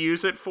I'm going to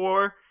use it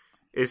for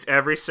is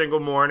every single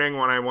morning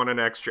when I want an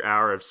extra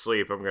hour of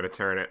sleep, I'm going to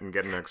turn it and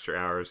get an extra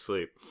hour of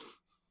sleep.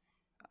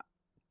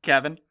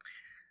 Kevin?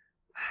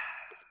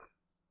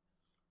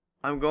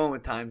 I'm going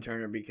with Time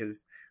Turner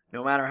because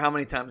no matter how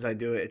many times I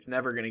do it, it's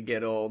never going to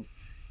get old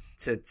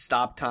to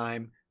stop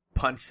time,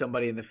 punch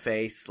somebody in the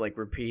face like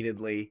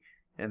repeatedly,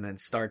 and then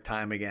start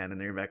time again. And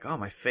then you're like, oh,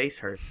 my face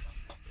hurts.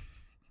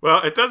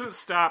 Well, it doesn't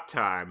stop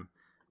time.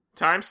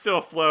 Time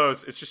still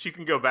flows. It's just you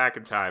can go back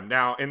in time.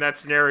 Now, in that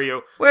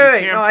scenario, Wait,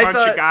 you can no, I punch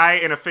thought- a guy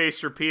in a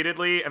face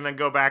repeatedly and then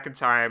go back in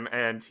time,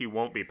 and he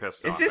won't be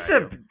pissed off. Is this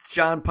at a you.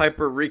 John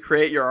Piper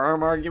recreate your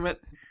arm argument?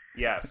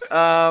 Yes.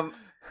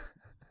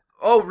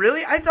 Oh,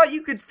 really? I thought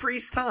you could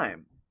freeze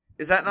time.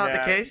 Is that not the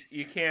Nah, case?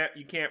 You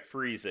can't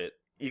freeze it.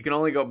 You can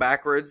only go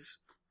backwards?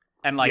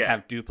 And, like, Yeah.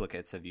 have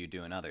duplicates of you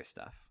doing other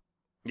stuff,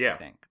 I Yeah.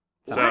 think.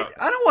 So- What?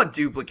 I don't want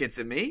duplicates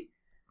of me.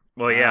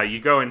 Well, yeah, you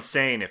go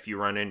insane if you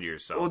run into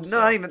yourself. Well,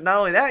 so. not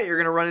only that, you're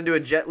going to run into a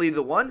Jet Li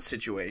the One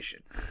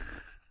situation.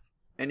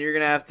 And you're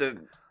going to have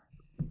to...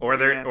 Or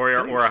you're gonna have to kill or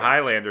a yourself.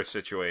 Highlander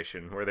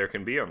situation where there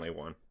can be only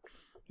one.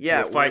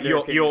 Yeah, You'll fight.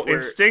 where there You'll where-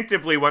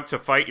 instinctively want to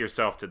fight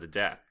yourself to the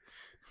death.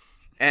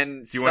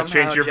 And Do you wanna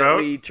somehow change your Jet vote?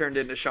 Li turned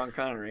into Sean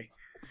Connery.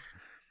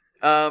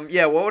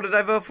 Yeah, what did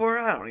I vote for?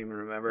 I don't even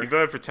remember. You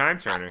voted for Time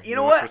Turner. You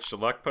know wanna what? Switch to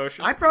Luck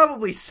Potion. I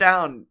probably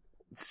sound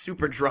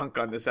super drunk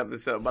on this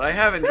episode, but I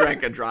haven't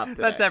drank a drop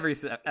today. That's every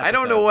episode. I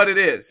don't know what it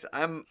is.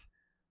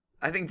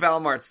 I think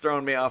Valmart's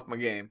throwing me off my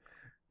game.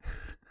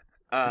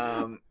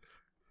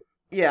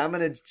 Yeah, I'm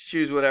gonna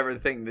choose whatever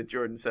thing that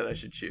Jordan said I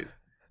should choose.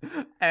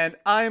 And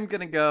I'm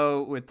going to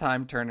go with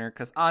Time Turner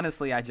because,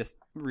 honestly, I just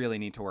really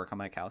need to work on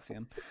my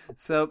calcium.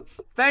 So,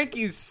 thank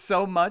you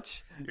so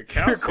much Your for your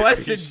calcium.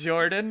 question,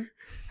 Jordan.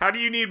 How do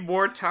you need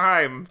more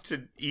time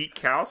to eat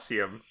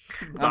calcium?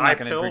 I'm Buy not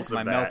going to pills drink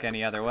my of milk that.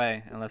 any other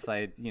way unless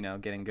I,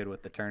 getting good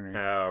with the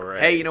Turners. Oh, right.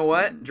 Hey, you know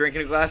what?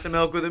 Drinking a glass of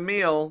milk with a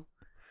meal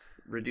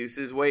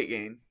reduces weight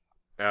gain.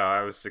 Oh,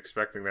 I was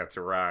expecting that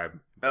to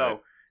rhyme. but-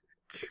 Oh,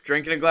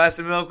 drinking a glass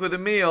of milk with a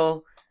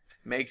meal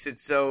makes it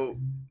so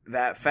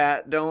that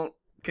fat don't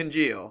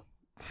congeal.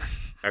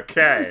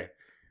 Okay.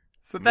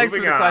 So thanks for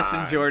Moving the question,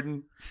 on.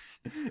 Jordan.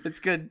 It's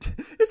good.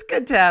 It's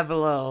good to have a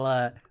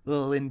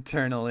little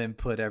internal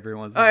input every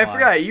once in Oh, a I while.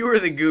 forgot you were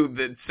the goob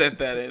that sent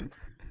that in.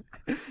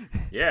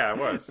 Yeah, it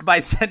was. By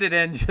send it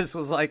in, just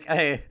was like,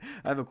 hey,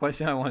 I have a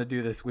question I want to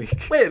do this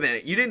week. Wait a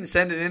minute, you didn't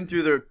send it in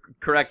through the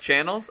correct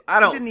channels? I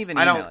You don't. didn't even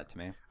I email don't. it to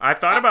me. I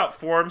thought about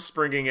form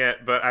springing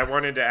it, but I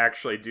wanted to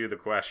actually do the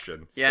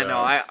question. Yeah, so- no,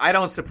 I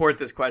don't support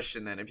this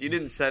question. Then, if you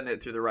didn't send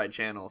it through the right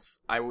channels,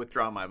 I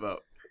withdraw my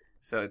vote.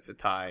 So it's a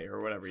tie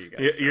or whatever you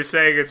guys. You're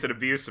saying it's an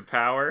abuse of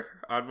power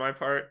on my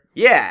part?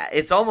 Yeah,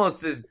 it's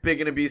almost as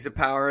big an abuse of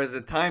power as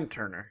a time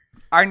turner.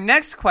 Our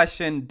next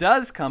question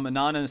does come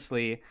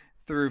anonymously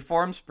through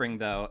Formspring,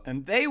 though,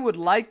 and they would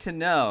like to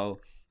know,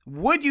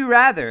 would you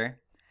rather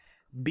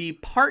be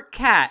part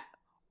cat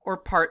or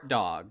part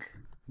dog?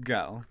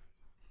 Go.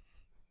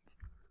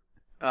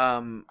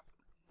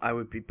 I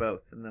would be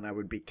both, and then I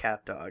would be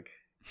cat dog.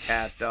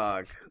 Cat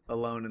dog,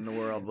 alone in the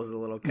world, was a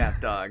little cat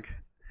dog.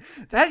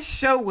 That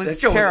show was That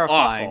show was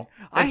terrifying. awful.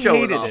 I That show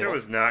was hated awful. It it.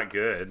 was not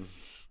good.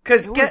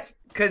 Because It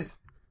was-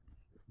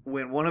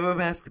 when one of them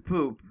has to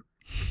poop,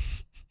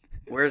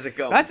 Where's it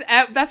going?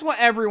 That's what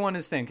everyone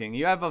is thinking.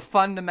 You have a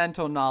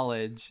fundamental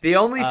knowledge. The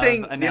only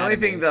thing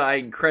anatomy. that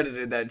I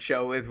credited that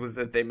show with was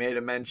that they made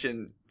a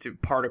mention to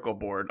particle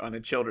board on a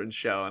children's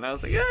show, and I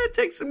was like, yeah, it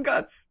takes some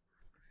guts.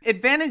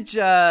 Advantage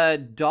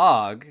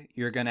dog,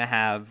 you're going to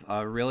have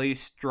a really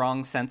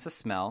strong sense of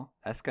smell.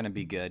 That's going to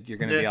be good. You're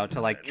going to be able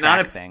to like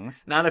track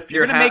things. Not if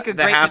You're you're gonna make a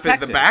the great half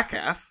detective. is the back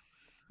half.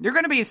 You're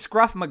going to be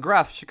Scruff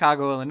McGruff,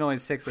 Chicago, Illinois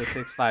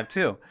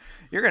 60652.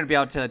 You're going to be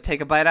able to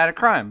take a bite out of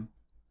crime.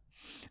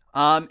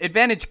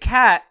 Advantage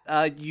cat,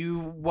 you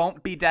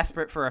won't be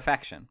desperate for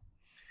affection.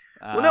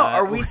 Well, no,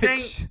 are we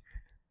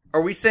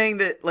saying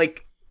that,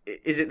 like,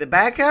 is it the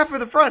back half or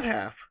the front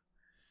half?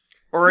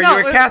 Or are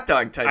you a cat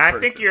dog type person? I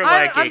think you're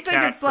like I a think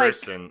cat it's like-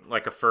 person,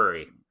 like a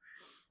furry.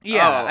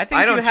 Yeah, Oh, I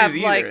think I don't you have choose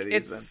either like of these,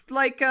 it's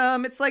like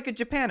a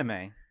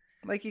Japanime.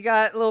 Like you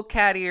got little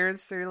cat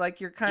ears, or like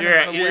you're kind You're,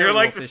 of a you're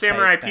like the werewolfish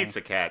Samurai type thing.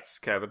 Pizza Cats,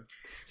 Kevin.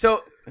 So,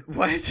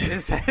 what?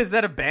 Is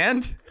that a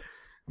band?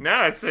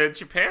 No, it's a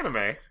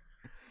Japanime.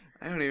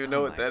 I don't even know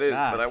Oh what my that is,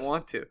 but I gosh.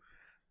 want to.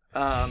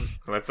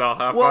 Let's all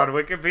hop Well- on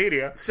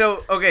Wikipedia.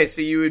 So, okay,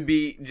 so you would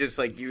be just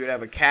like, you would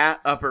have a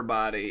cat upper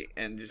body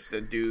and just a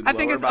dude I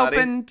think lower it's body?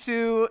 open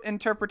to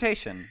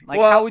interpretation. Like,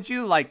 Well- how would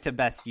you like to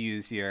best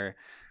use your?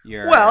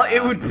 Well,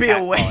 it would be a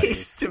cat waste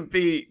qualities? to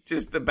be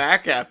just the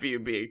back half of you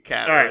be a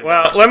cat. All right, or a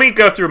well, dog. let me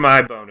go through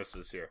my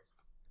bonuses here.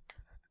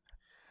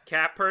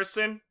 Cat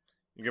person,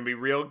 you're going to be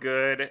real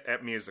good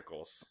at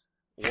musicals.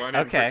 One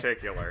in Okay.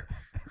 particular.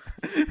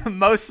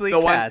 Mostly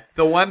the cats.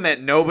 one, the one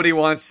that nobody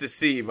wants to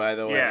see, by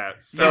the way. Yeah,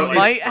 So you it's-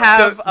 might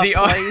have so a the-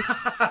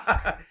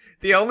 place,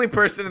 The only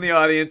person in the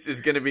audience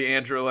is going to be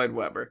Andrew Lloyd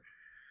Webber.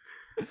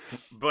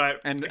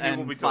 But and he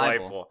will be Fievel,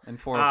 delightful. and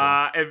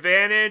Forville.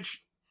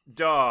 Advantage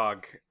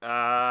dog.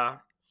 You're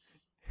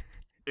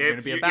If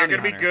gonna be a you're bounty going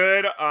to be hunter.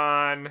 good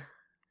on,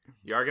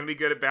 you are going to be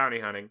good at bounty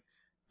hunting.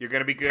 You're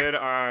going to be good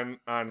on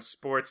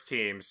sports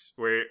teams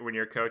where when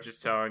your coach is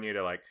telling you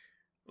to like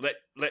let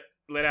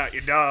out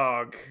your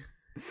dog.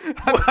 I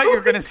thought you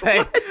were gonna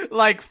say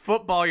like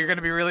football. You're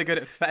gonna be really good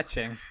at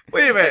fetching,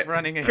 Wait a minute.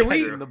 running and Can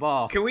we- catching the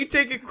ball. Can we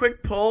take a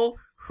quick poll?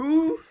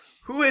 Who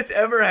has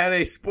ever had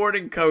a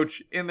sporting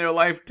coach in their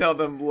life tell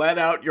them, let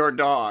out your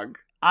dog?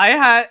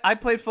 I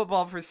played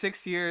football for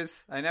 6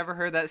 years. I never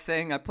heard that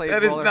saying. I played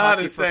That is roller not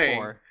hockey a for saying.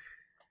 4.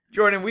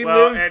 Jordan, we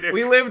Well, and if-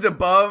 lived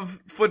above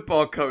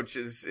football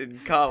coaches in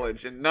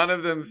college, and none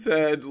of them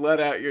said, let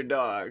out your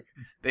dog.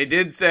 They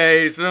did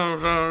say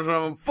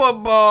some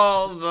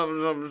football,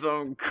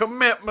 some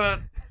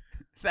commitment.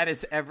 That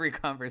is every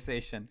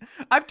conversation.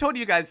 I've told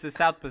you guys the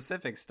South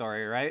Pacific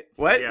story, right?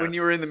 What? Yes. When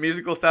you were in the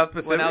musical South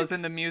Pacific? When I was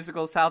in the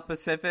musical South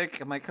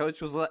Pacific, my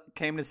coach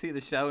came to see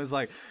the show. He was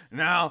like,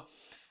 "Now,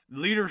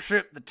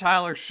 leadership that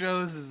Tyler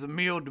shows is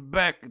Emil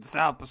DeBeck at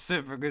South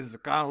Pacific is the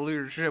kind of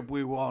leadership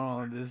we want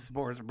on this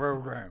sports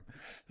program.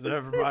 So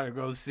everybody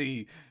go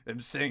see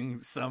him sing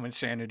Some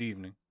Enchanted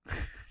Evening."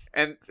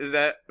 And is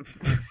that...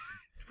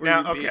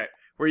 Now, okay.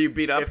 Were you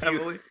beat up If you-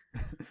 heavily?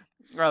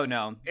 Oh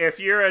no. If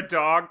you're a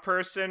dog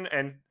person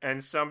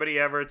and somebody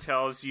ever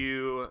tells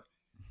you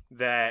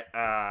that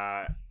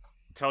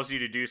tells you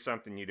to do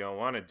something you don't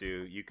want to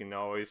do, you can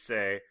always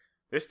say,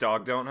 "This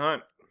dog don't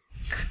hunt."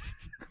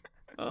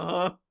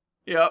 Uh-huh.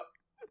 Yep.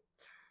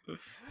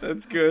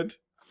 That's good.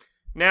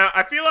 Now,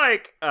 I feel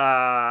like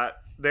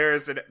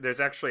there's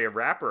actually a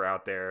rapper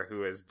out there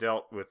who has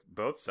dealt with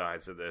both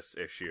sides of this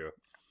issue.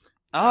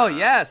 Oh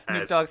yeah,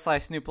 Snoop as- Dogg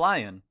 / Snoop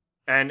Lion.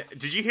 And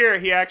did you hear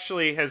he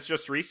actually has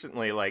just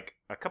recently, like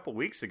a couple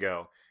weeks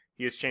ago,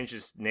 he has changed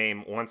his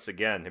name once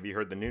again. Have you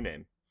heard the new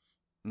name?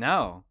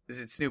 No. Is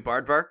it Snoop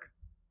Aardvark?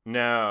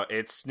 No,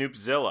 it's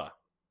Snoopzilla.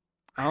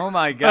 Oh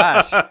my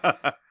gosh.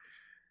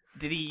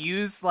 Did he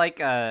use like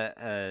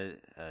a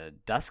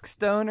dusk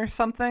stone or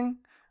something?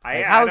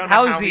 Like, I don't know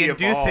how is how he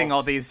inducing evolved.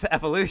 all these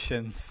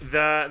evolutions?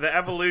 The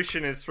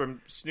evolution is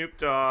from Snoop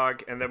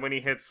Dogg, and then when he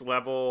hits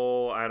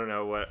level, I don't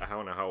know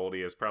how old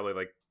he is, probably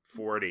like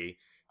 40.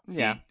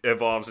 Yeah. He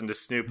evolves into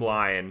Snoop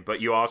Lion, but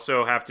you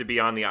also have to be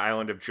on the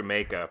island of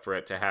Jamaica for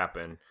it to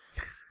happen.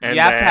 And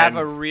You have to have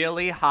then- a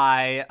really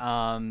high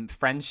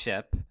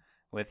friendship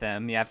with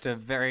him. You have to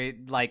have very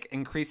like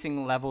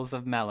increasing levels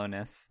of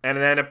mellowness. And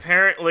then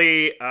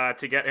apparently,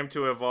 to get him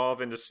to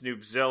evolve into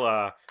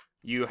Snoopzilla,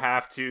 you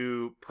have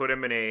to put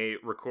him in a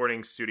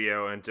recording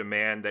studio and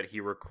demand that he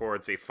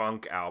records a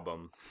funk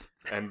album.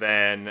 And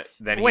then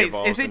he Wait,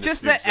 evolves is it into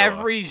just that Snoopzilla.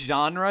 every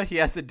genre he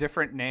has a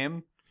different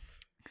name?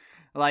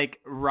 Like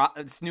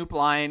Snoop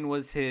Lion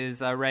was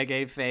his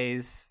reggae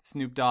phase,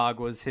 Snoop Dogg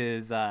was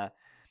his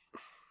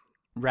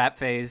rap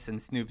phase, and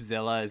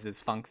Snoopzilla is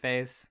his funk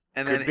phase.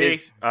 And Could then be.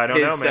 his, I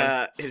don't know,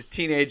 man. his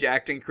teenage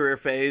acting career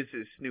phase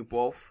is Snoop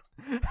Wolf.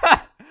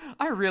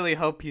 I really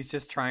hope he's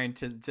just trying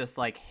to just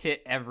like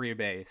hit every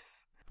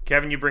base.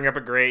 Kevin, you bring up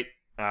a great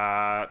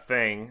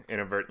thing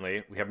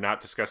inadvertently. We have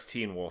not discussed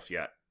Teen Wolf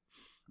yet.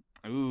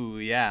 Ooh,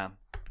 yeah.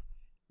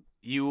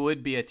 You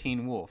would be a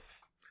teen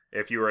wolf.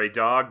 If you were a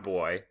dog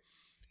boy,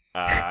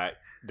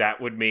 that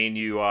would mean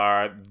you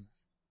are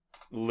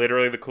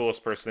literally the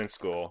coolest person in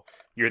school.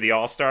 You're the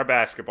all-star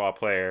basketball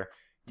player.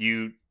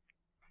 You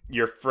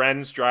your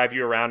friends drive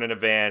you around in a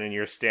van and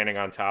you're standing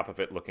on top of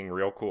it looking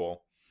real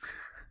cool.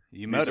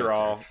 These are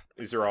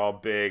all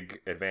big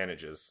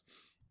advantages.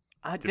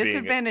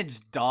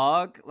 Disadvantaged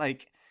dog,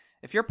 like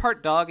if you're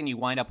part dog and you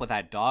wind up with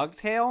that dog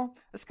tail,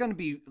 it's going to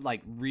be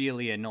like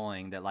really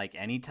annoying that like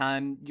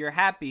anytime you're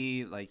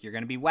happy, like you're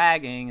going to be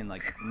wagging and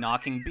like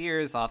knocking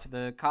beers off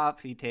the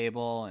coffee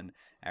table and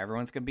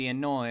everyone's going to be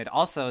annoyed.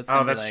 Also, it's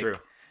going to be like true.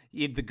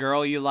 The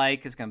girl you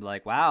like is going to be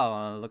like,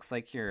 wow, looks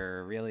like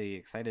you're really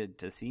excited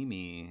to see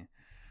me.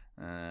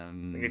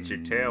 Get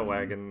your tail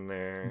wagging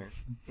there.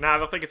 I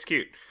don't think it's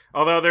cute.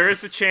 Although there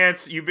is a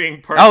chance you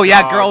being part Oh,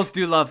 yeah, dog, girls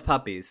do love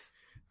puppies.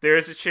 there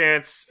is a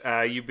chance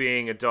you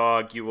being a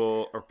dog,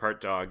 or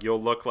part dog,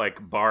 you'll look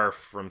like Barf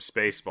from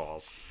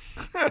Spaceballs.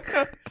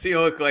 So you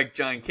look like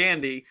John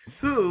Candy,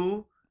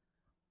 who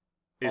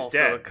Is also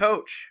dead. a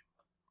coach.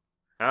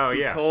 Oh,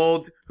 yeah.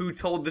 Who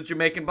told the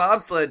Jamaican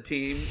bobsled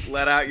team,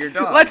 let out your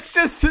dog. Let's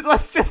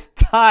just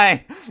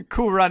tie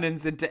Cool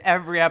Run-Ins into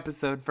every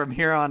episode from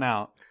here on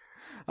out.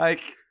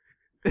 Like,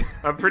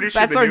 I'm pretty sure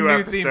That's the our new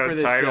new theme for episode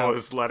this title show.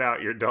 is Let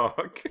Out Your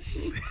Dog.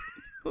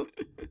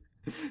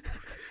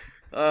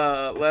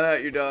 Let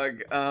out your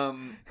dog.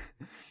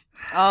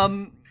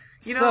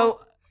 So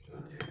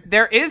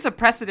there is a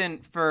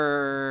precedent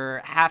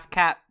for half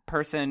cat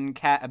person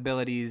cat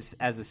abilities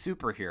as a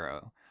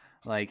superhero.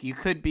 Like you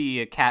could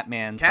be a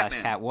Catman /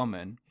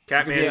 Catwoman.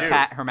 Catman You could be a dude.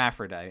 cat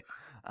hermaphrodite.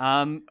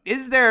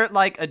 Is there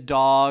like a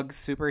dog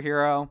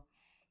superhero?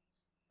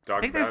 Dog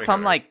I think there's bounty some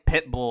hunter. like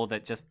pit bull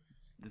that just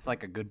is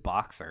like a good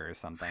boxer or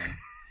something.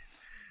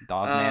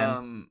 Dog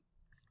man.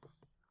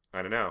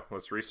 I don't know.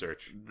 Let's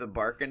research. The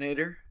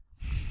Barkinator.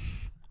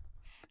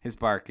 His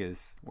bark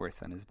is worse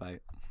than his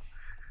bite.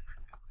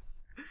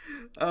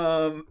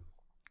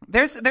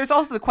 There's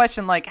also the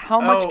question like how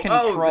much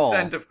control. Oh, the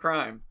scent of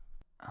crime.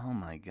 Oh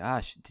my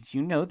gosh! Did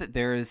you know that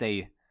there is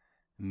a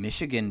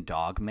Michigan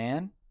dog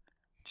man,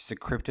 which is a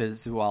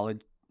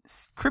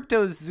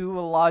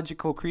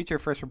cryptozoological creature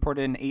first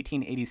reported in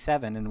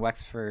 1887 in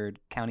Wexford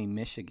County,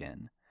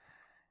 Michigan?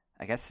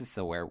 I guess it's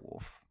a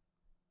werewolf,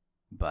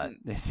 but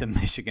it's a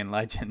Michigan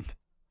legend.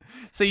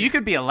 So you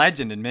could be a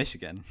legend in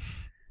Michigan.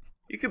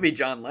 You could be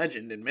John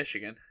Legend in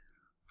Michigan.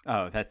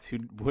 Oh, that's who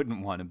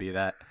wouldn't want to be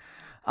that.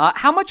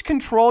 How much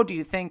control do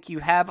you think you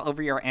have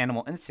over your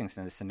animal instincts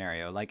in this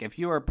scenario? Like, if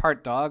you are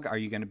part dog, are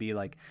you going to be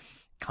like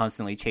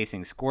constantly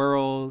chasing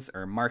squirrels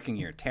or marking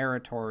your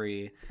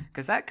territory?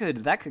 Because that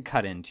could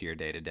cut into your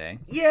day to day.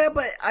 Yeah,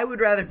 but I would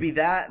rather be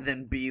that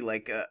than be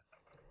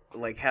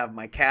have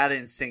my cat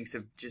instincts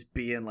of just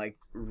being like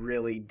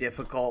really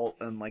difficult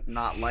and like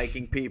not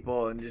liking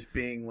people and just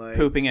being like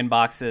Pooping in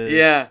boxes.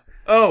 Yeah.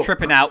 Oh,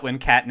 Tripping out when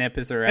catnip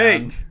is hey,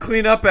 around.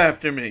 clean up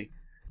after me,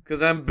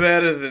 because I'm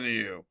better than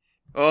you.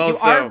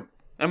 Also, are-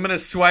 I'm gonna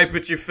swipe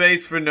at your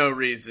face for no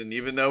reason,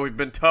 even though we've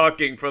been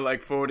talking for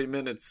like 40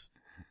 minutes.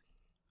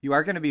 You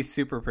are going to be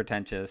super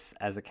pretentious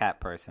as a cat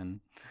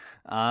person.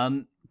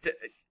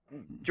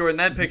 Jordan,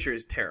 that picture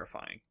is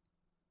terrifying.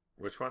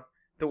 Which one?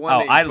 The one Oh,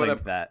 that you I put linked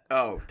up. that.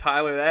 Oh,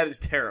 Tyler, that is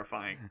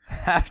terrifying.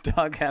 Half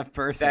dog, half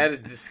person. That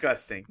is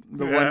disgusting.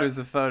 the wonders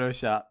of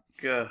Photoshop.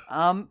 Ugh.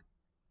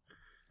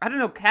 I don't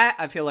know, cat.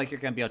 I feel like you're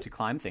going to be able to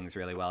climb things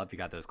really well if you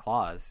got those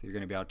claws. You're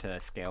going to be able to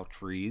scale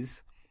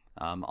trees.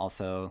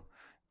 Also,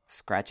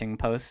 scratching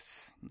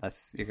posts.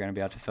 You're going to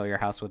be able to fill your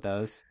house with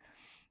those.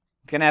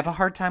 You're going to have a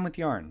hard time with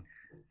yarn.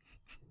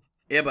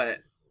 Yeah, but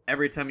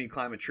every time you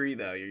climb a tree,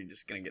 though, you're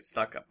just gonna get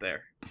stuck up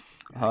there.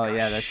 Oh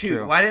yeah, that's Shoot,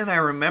 true. why didn't I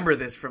remember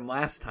this from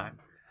last time?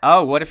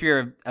 Oh, what if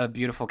you're a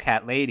beautiful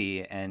cat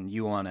lady and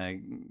you want to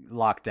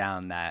lock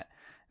down that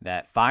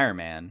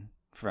fireman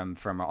from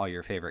all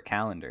your favorite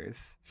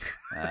calendars?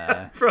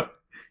 Bro,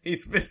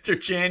 he's Mr.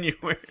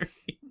 January.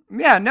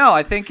 Yeah, no,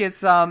 I think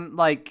it's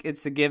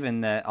it's a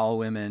given that all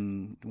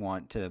women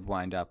want to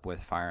wind up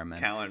with firemen.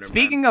 Calendar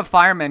Speaking of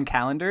firemen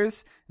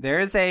calendars, there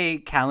is a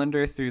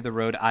calendar through the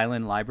Rhode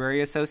Island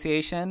Library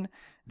Association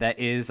that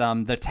is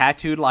the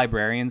Tattooed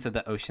Librarians of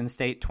the Ocean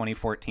State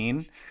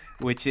 2014,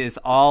 which is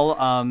all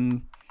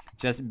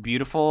just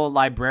beautiful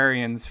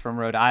librarians from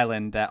Rhode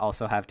Island that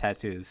also have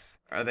tattoos.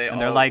 Are they And all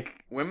they're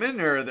like,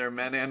 women, or are they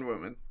men and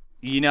women?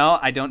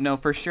 I don't know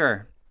for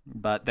sure.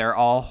 But they're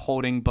all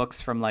holding books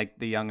from like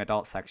the young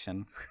adult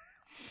section.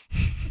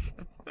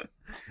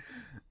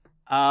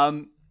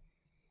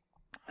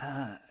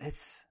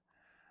 It's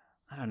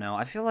I don't know.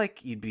 I feel like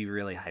you'd be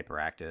really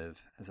hyperactive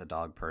as a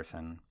dog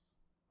person.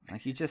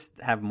 Like you just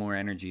have more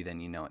energy than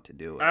you know what to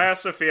do with. I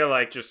also feel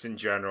like just in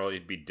general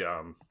you'd be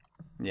dumb.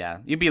 Yeah,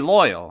 you'd be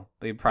loyal,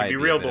 but you'd probably You'd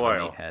be be real a bit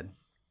loyal. of a meathead.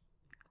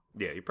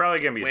 Yeah, you're probably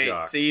gonna be a Wait,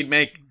 jock. so you'd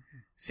make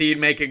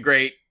a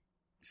great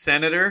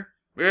senator?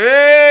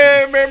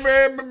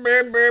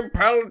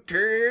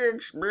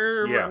 Politics.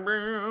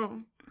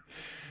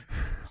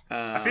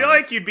 I feel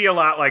like you'd be a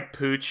lot like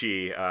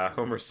Poochie,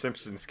 Homer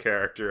Simpson's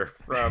character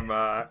from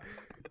the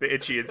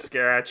Itchy and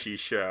Scratchy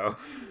show.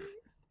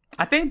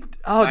 I think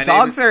My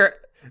dogs name is- are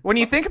when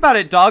you think about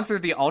it, dogs are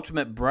the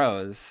ultimate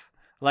bros.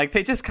 Like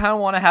they just kind of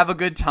want to have a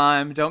good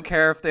time, don't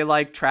care if they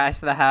like trash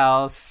the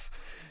house.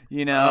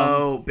 You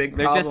know, big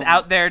they're problem. just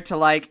out there to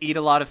like eat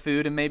a lot of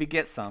food and maybe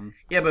get some.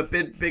 Yeah, but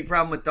big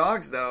problem with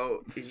dogs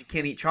though is you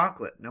can't eat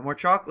chocolate. No more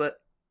chocolate.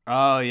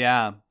 Oh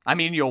yeah, I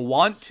mean you'll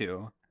want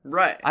to.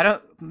 Right.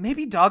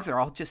 Maybe dogs are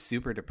all just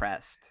super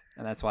depressed,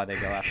 and that's why they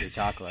go after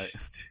chocolate.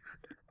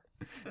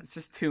 It's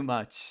just too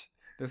much.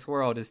 This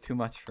world is too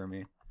much for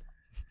me.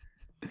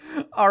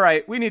 All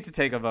right, we need to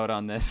take a vote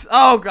on this.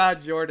 Oh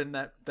God, Jordan,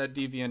 that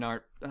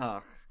DeviantArt.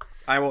 Oh,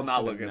 I will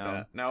not look at known.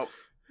 that. Nope.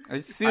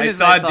 as soon I as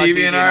saw I saw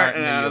DeviantArt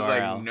in and the I was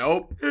URL. like,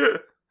 nope.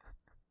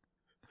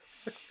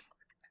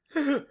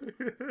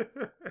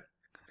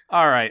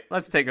 All right,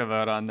 let's take a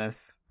vote on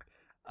this.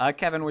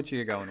 Kevin, what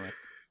you going with?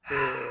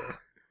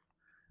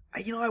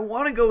 I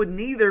want to go with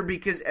neither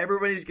because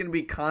everybody's going to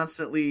be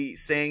constantly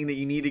saying that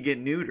you need to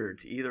get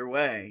neutered either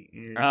way.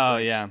 You're just Oh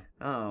like, yeah.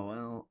 Oh,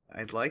 well,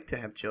 I'd like to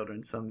have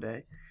children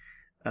someday.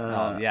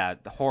 Oh yeah,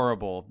 the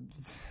horrible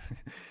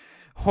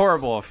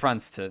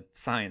affronts to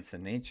science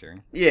and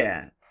nature.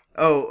 Yeah.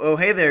 Oh,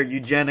 hey there,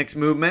 eugenics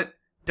movement.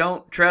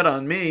 Don't tread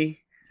on me.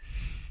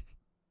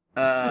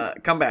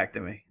 Come back to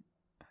me.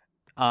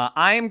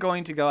 I am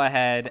going to go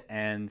ahead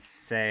and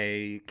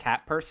say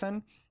cat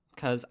person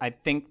because I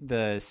think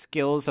the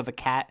skills of a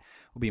cat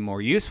will be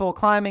more useful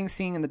climbing,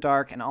 seeing in the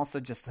dark, and also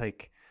just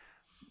like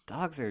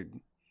dogs they're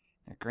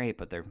great,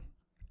 but they're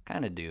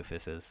kind of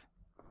doofuses.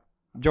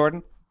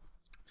 Jordan?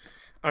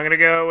 I'm gonna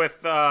go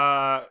with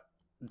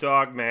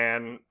Dog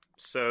Man,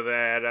 so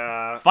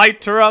that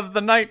Fighter of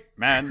the night,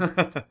 man.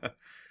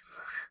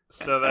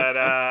 so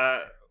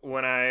that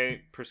when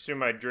I pursue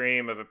my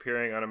dream of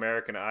appearing on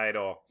American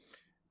Idol,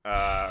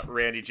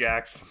 Randy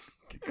Jackson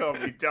can call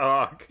me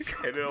Dog,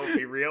 and it'll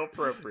be real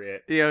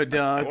appropriate Yo,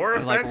 dog. or You're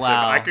offensive. like,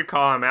 wow. I could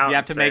call him out. Do you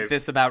have to and make say,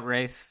 this about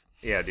race?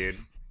 Yeah, dude.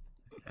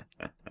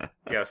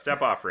 Yeah,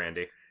 step off,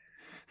 Randy.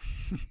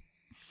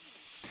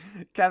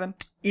 Kevin?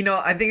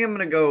 I think I'm going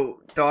to go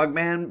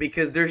Dogman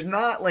because there's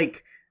not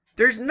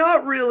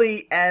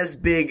really as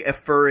big a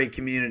furry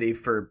community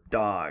for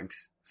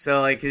dogs.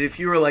 So, like, if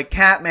you were like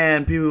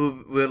Catman,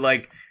 people would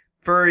like,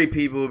 furry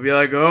people would be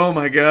like, oh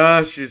my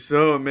gosh, you're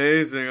so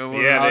amazing. I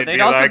wanna... Yeah, they'd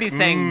be also like, be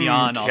saying Nyan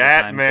all the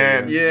time,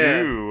 Catman,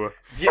 too.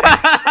 Yeah.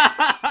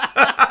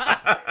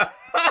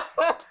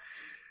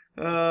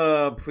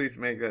 do. Please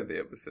make that the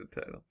episode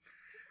title.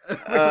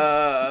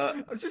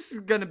 It's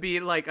just gonna be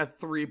like a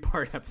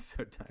 3-part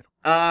episode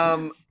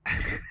title.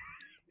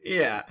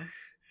 Yeah.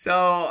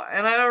 So,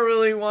 and I don't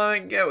really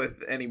want to get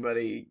with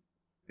anybody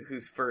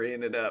who's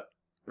furrying it up,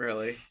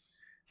 really.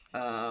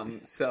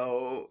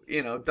 So,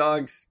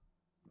 dogs,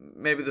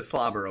 maybe the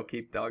slobber will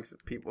keep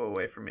people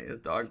away from me as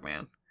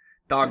Dogman.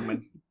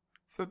 Dogman.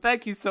 So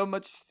thank you so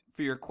much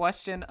for your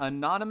question,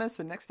 Anonymous.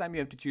 And next time you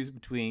have to choose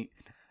between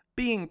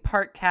being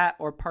part cat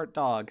or part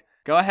dog,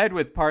 go ahead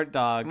with part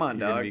dog. Come on,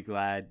 You're gonna dog. be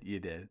glad you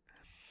did.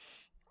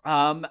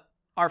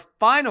 Our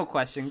final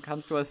question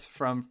comes to us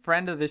from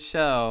friend of the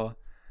show,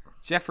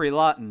 Jeffrey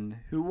Lawton,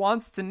 who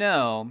wants to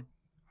know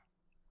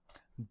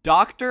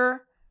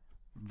doctor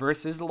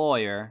versus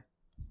lawyer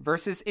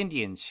versus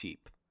Indian chief.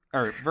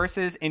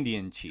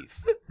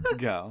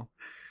 Go.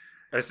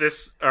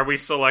 Are we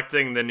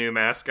selecting the new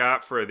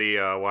mascot for the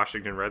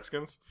Washington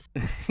Redskins?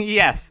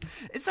 Yes.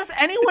 Does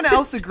anyone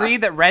else agree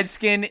that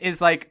Redskin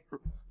is like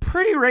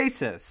pretty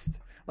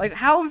racist? Like,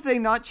 how have they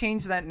not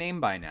changed that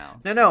name by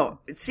now? No.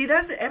 See,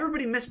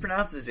 everybody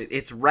mispronounces it.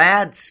 It's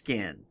rad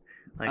skin.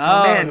 Like,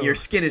 Oh. man, your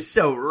skin is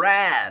so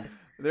rad.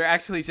 They're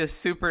actually just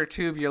super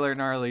tubular,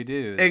 gnarly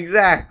dudes.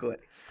 Exactly.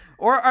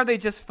 Or are they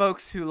just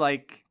folks who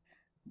like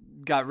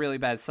got really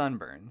bad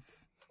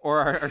sunburns or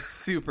are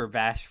super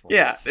bashful?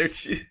 Yeah,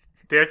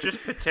 They're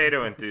just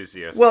potato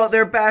enthusiasts. well,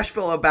 they're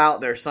bashful about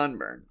their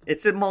sunburn.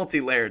 It's a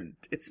multi-layered.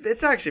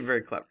 It's actually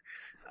very clever.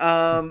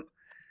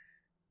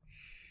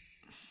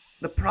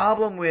 The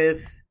problem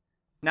with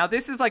Now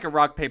this is like a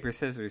rock paper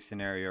scissors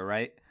scenario,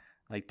 right?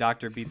 Like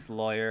doctor beats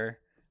lawyer,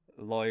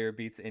 lawyer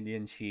beats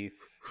Indian chief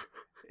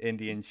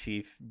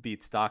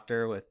beats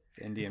doctor with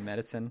Indian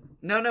medicine.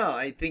 no,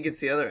 I think it's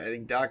the other. I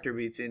think Doctor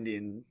beats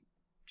Indian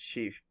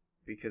Chief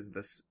because of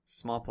the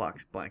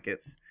smallpox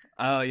blankets.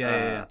 Oh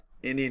yeah.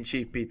 Indian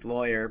Chief beats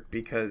lawyer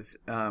because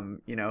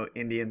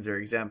Indians are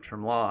exempt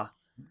from law.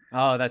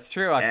 Oh, that's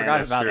true. I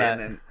forgot about that.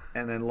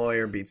 And then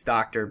lawyer beats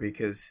doctor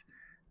because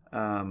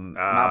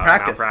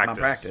malpractice.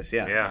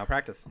 Yeah.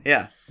 Malpractice.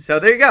 Yeah. So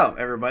there you go,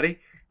 everybody.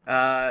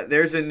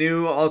 There's a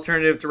new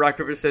alternative to rock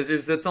paper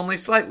scissors that's only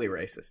slightly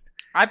racist.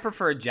 I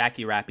prefer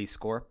Jackie Rappy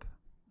Scorp.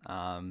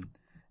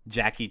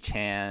 Jackie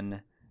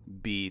Chan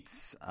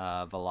beats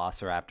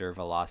Velociraptor.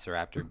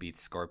 Velociraptor beats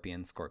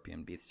Scorpion.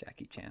 Scorpion beats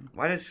Jackie Chan.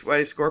 Why do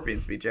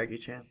scorpions beat Jackie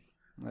Chan?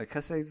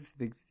 Because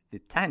they're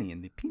tiny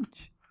and they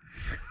pinch.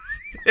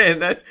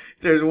 And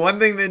there's one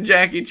thing that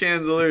Jackie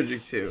Chan's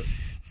allergic to.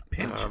 It's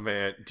pinch. Oh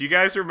man, do you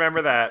guys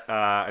remember that?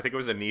 I think it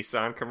was a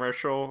Nissan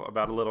commercial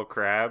about a little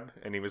crab,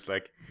 and he was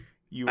like,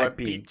 "You I are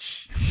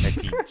peach.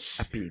 peach."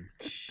 A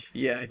pinch.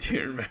 Yeah, I do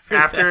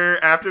remember.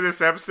 After this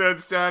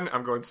episode's done,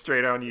 I'm going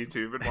straight on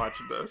YouTube and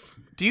watching this.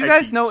 Do you I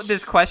guys peach. know what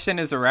this question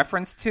is a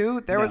reference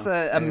to? There was No, I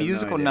a have no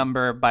musical idea.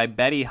 number by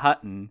Betty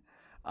Hutton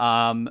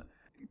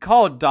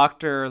called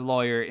Doctor,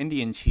 Lawyer,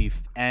 Indian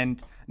Chief, and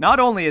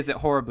not only is it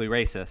horribly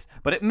racist,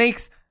 but it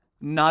makes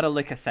not a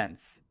lick of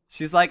sense.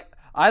 She's like,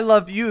 I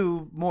love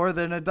you more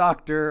than a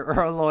doctor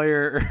or a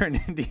lawyer or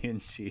an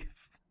Indian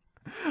chief.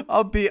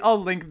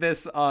 I'll link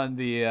this on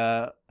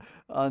the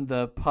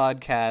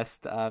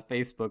podcast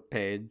Facebook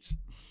page,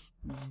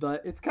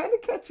 but it's kind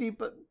of catchy,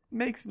 but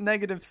makes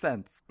negative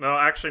sense. No,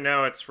 actually,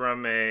 no. It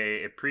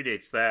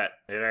predates that.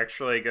 It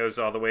actually goes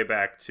all the way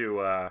back to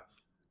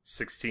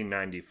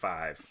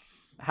 1695.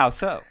 How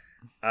so?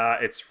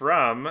 It's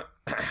from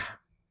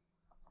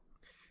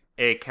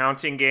a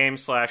counting game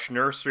 /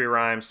 nursery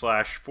rhyme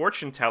 /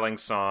 fortune telling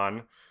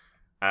song,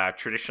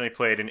 traditionally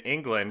played in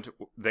England,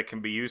 that can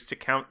be used to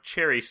count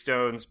cherry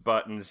stones,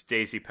 buttons,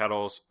 daisy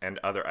petals, and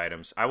other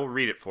items. I will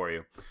read it for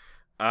you.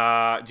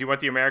 Do you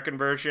want the American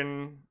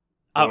version?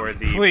 Or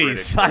the please.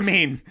 British version? I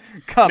mean,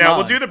 come on. Now,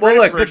 we'll do the British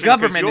look, version the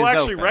government you'll is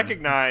actually open.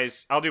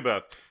 recognize... I'll do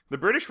both. The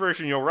British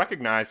version you'll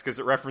recognize because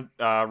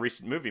a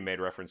recent movie made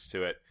reference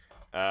to it.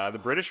 The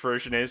British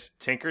version is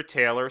Tinker,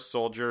 Tailor,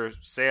 Soldier,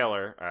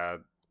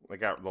 Sailor. I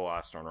got the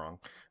last one wrong.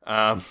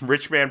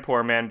 Rich man,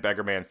 poor man,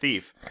 beggar man,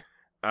 thief.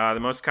 The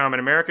most common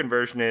American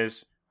version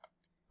is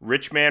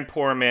Rich man,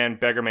 poor man,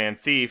 beggar man,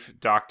 thief,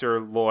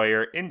 doctor,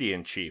 lawyer,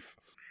 Indian chief.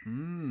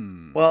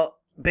 Well,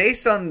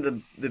 based on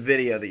the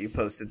video that you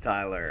posted,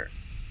 Tyler,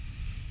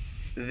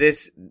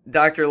 this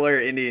Dr. Lawyer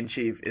Indian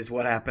Chief is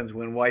what happens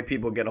when white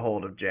people get a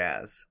hold of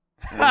jazz.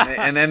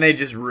 And then they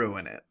just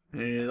ruin it.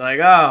 And you're like,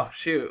 oh,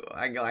 shoot,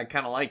 I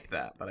kind of liked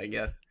that, but I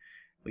guess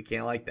we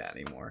can't like that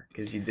anymore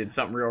because you did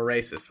something real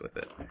racist with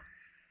it.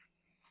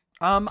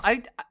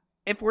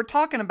 If we're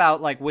talking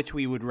about like which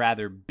we would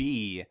rather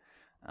be,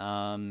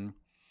 Indian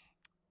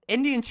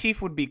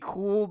Chief would be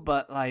cool,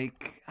 but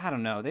like, I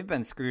don't know, they've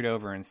been screwed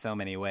over in so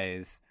many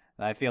ways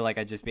that I feel like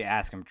I'd just be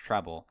asking for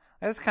trouble.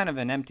 That's kind of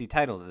an empty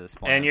title at this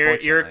point. And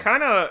you're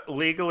kind of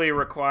legally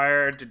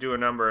required to do a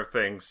number of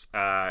things.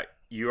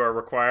 You are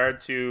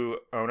required to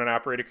own and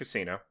operate a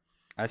casino.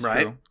 That's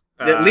right?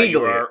 true.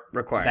 Legally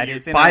required. That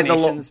is in by our the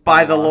nation's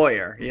by the bylaws.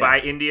 lawyer. Yes. By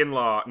Indian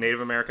law, Native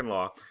American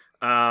law.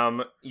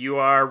 You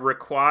are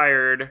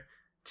required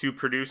to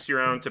produce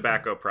your own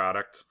tobacco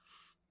product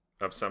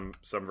of some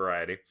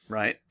variety.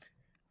 Right.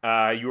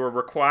 You are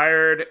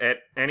required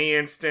at any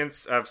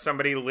instance of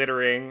somebody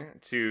littering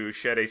to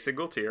shed a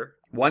single tear.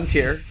 One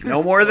tier.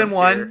 No more than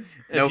one.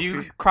 No If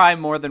you cry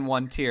more than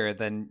one tear,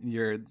 then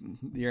you're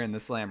in the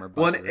slammer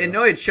bucket. Well, really. and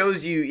no, it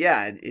shows you.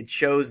 Yeah, it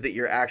shows that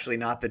you're actually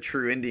not the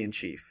true Indian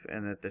chief,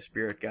 and that the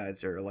spirit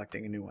guides are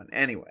electing a new one.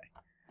 Anyway,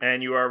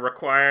 And you are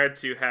required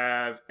to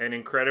have an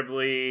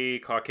incredibly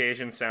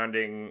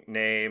Caucasian-sounding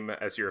name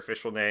as your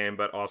official name,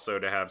 but also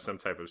to have some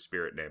type of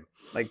spirit name.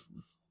 like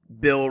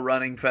Bill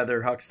Running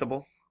Feather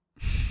Huxtable.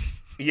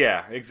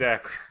 Yeah,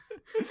 exactly.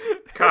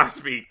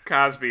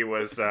 Cosby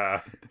was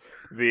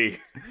the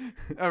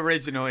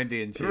original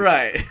Indian Chief.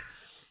 Right.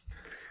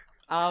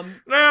 Now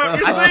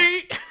you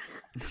see.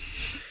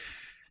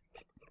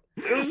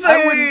 You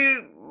see,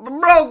 the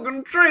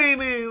broken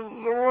treaty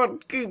is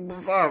what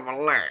keeps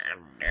our land.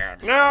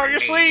 Now you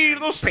see,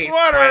 the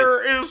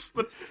sweater is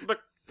the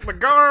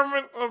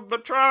garment of the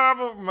tribe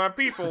of my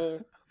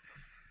people.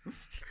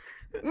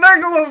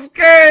 Nicolas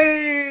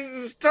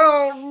Cage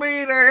told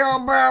me to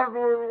help out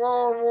with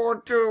World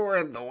War II,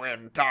 and the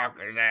Wind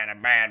Talkers had a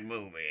bad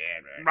movie.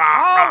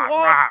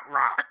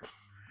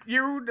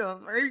 You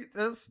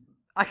racist.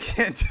 I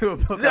can't do a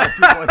Bill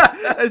Cosby voice.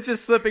 It's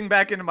just slipping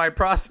back into my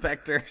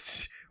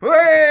prospectors.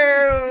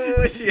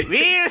 Well, Theo,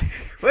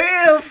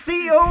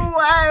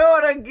 I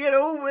ought to get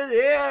over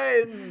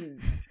there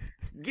and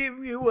give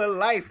you a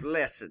life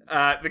lesson.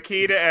 The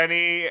key to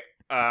any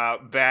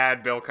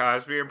bad Bill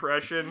Cosby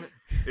impression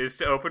is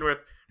to open with,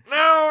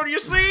 "No, you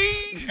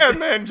see,"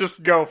 and then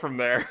just go from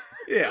there.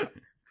 Yeah.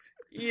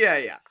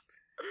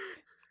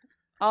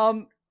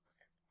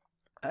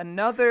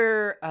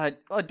 Another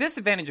a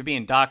disadvantage of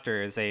being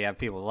doctor is that you have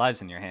people's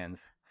lives in your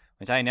hands,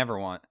 which I never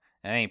want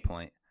at any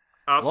point.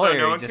 Also, Lawyer,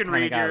 no you one just can kinda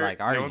read gotta, your like,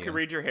 no argue. one can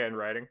read your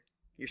handwriting.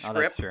 Your Oh,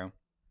 that's script. true.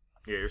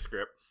 Yeah, your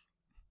script.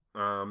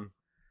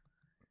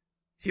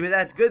 See, but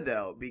that's good,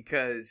 though,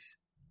 because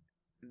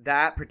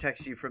that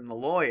protects you from the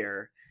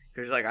lawyer,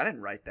 because you're like, I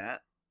didn't write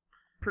that.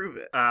 Prove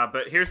it.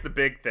 But here's the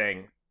big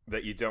thing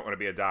that you don't want to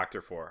be a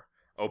doctor for: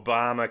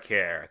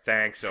 Obamacare.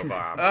 Thanks,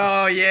 Obama.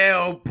 Oh,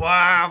 yeah,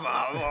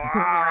 Obama.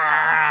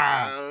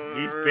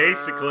 He's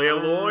basically a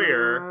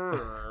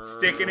lawyer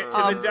sticking it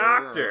to the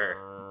doctor.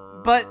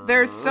 But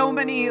there's so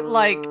many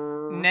like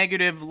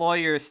negative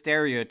lawyer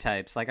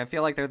stereotypes. Like I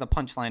feel like they're the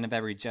punchline of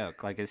every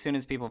joke. Like as soon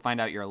as people find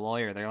out you're a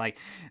lawyer, they're like,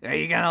 "Are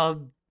you gonna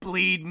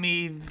bleed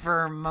me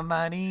for my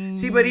money?"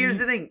 See, but here's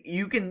the thing.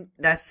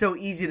 That's so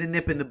easy to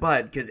nip in the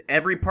bud, because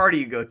every party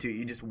you go to,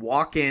 you just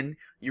walk in,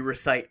 you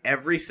recite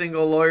every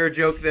single lawyer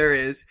joke there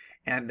is,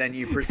 and then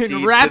you proceed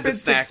to rapid the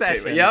snack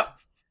succession. table. Yep.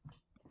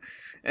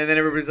 And then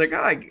everybody's like, oh,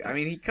 I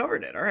mean, he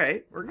covered it. All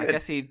right, we're good.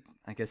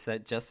 I guess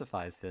that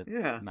justifies the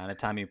Yeah. amount of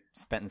time he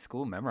spent in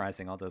school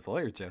memorizing all those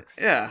lawyer jokes.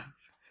 Yeah.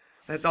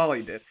 That's all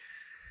he did.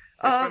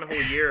 spent a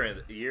whole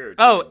year.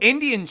 Oh,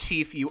 Indian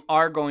Chief, you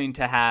are going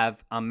to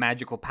have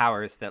magical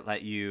powers that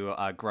let you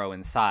grow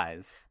in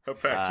size.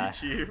 Apache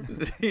Chief.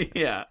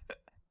 Yeah.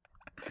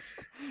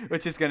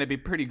 Which is going to be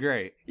pretty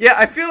great. Yeah,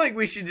 I feel like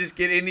we should just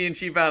get Indian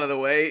Chief out of the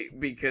way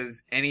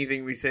because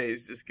anything we say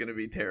is just going to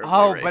be terrible.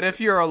 Oh, but if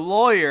you're a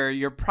lawyer,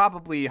 you're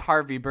probably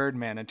Harvey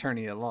Birdman,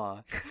 attorney at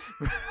law.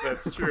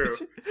 That's true.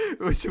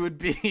 which would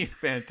be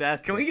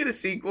fantastic. Can we get a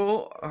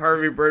sequel,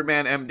 Harvey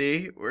Birdman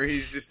MD, where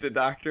he's just a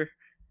doctor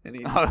and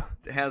he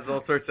has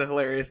all sorts of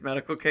hilarious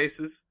medical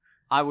cases?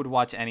 I would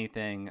watch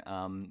anything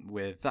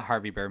with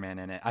Harvey Birdman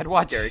in it. I'd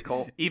watch Gary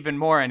Cole. Even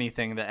more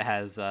anything that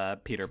has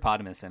Peter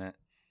Potamus in it.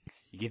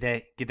 You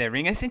get that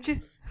ring I sent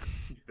you?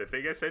 The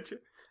thing I sent you?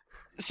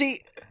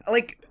 See,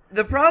 like,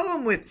 the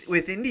problem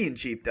with Indian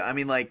Chief, though, I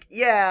mean, like,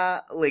 yeah,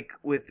 like,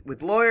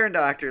 with lawyer and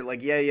doctor,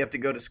 like, yeah, you have to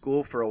go to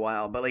school for a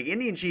while, but, like,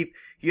 Indian Chief,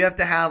 you have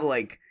to have,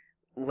 like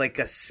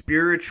a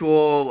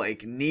spiritual,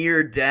 like,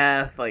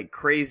 near-death, like,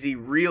 crazy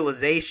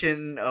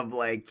realization of,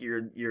 like,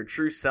 your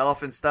true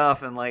self and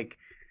stuff, and, like,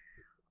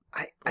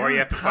 Or you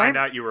have to find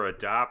out you were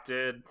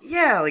adopted.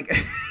 Yeah, like,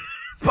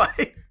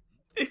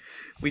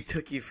 we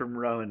took you from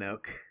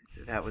Roanoke.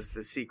 That was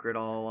the secret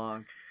all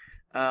along.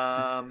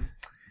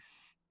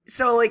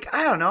 So, like,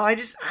 I don't know. I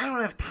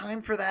don't have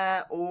time for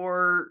that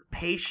or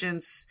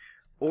patience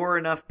or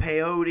enough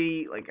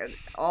peyote. Like,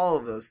 all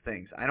of those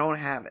things. I don't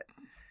have it.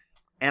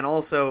 And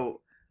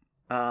also,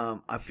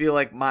 I feel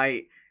like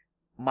my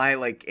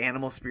like,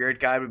 animal spirit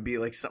guide would be,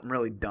 like, something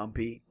really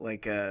dumpy.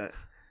 Like a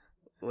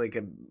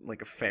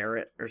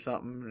ferret or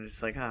something. And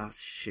it's like, oh,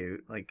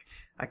 shoot. Like,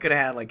 I could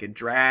have had, like, a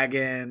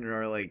dragon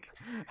or, like,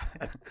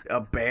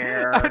 a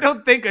bear. I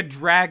don't think a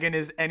dragon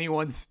is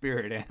anyone's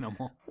spirit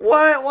animal.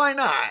 What? Why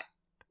not?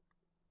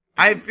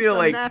 I feel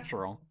like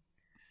natural.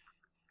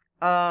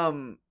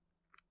 What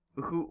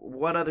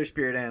other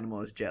spirit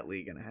animal is Jet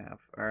Li gonna have?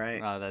 All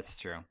right. Oh, that's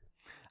true.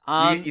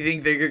 You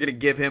think they're gonna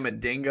give him a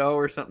dingo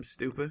or something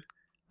stupid?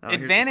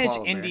 Advantage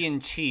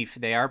Indian Chief.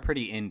 They are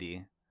pretty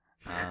indie.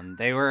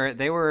 They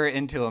were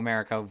into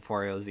America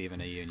before it was even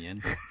a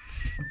union.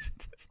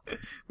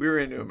 We were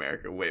into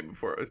America way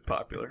before it was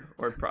popular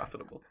or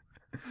profitable.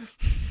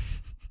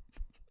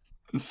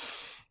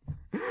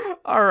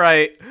 All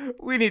right,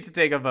 we need to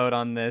take a vote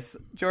on this.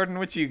 Jordan,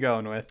 what you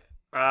going with?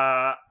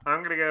 I'm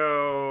gonna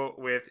go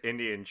with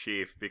Indian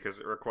Chief because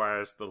it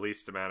requires the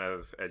least amount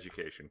of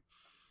education.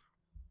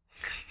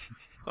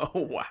 Oh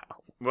wow!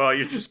 Well,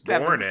 you're just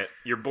born it.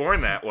 You're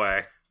born that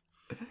way.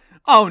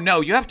 Oh no,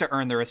 you have to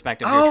earn the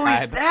respect of your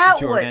tribe,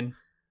 Jordan.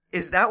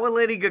 Is that what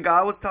Lady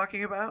Gaga was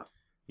talking about?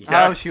 Yes.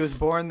 Oh, she was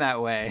born that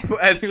way.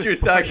 As she was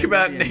talking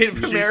about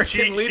Native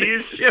American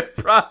leadership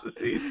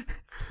processes.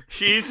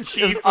 She's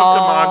chief of the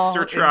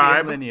monster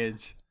tribe.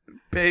 Lineage.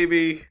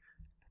 Baby,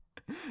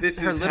 this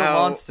Her is little how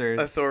monsters.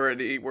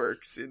 authority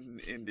works in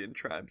Indian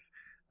tribes.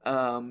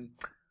 You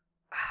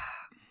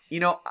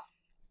know,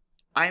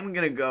 I'm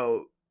going to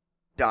go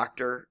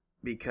doctor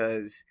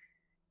because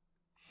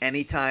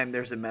anytime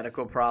there's a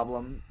medical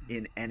problem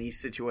in any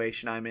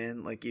situation I'm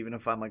in, like even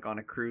if I'm like on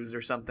a cruise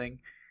or something,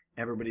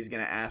 everybody's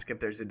going to ask if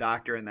there's a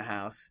doctor in the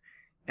house.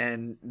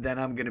 And then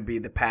I'm going to be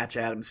the Patch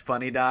Adams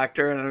funny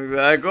doctor. And I'm going to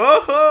be like,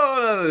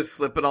 oh,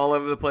 slipping all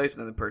over the place.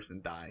 And then the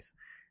person dies.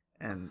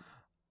 And,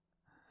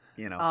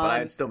 you know, but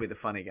I'd still be the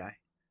funny guy.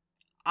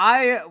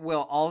 I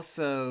will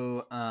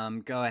also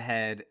go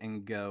ahead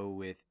and go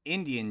with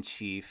Indian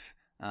Chief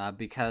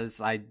because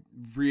I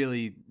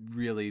really,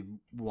 really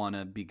want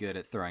to be good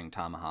at throwing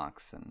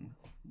tomahawks and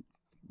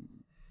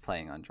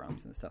playing on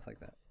drums and stuff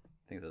like that.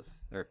 I think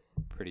those are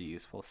pretty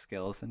useful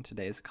skills in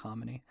today's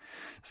comedy.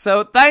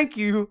 So thank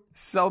you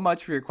so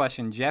much for your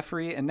question,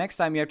 Jeffrey. And next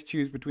time you have to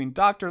choose between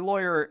doctor,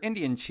 lawyer, or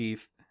Indian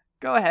Chief,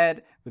 go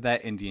ahead with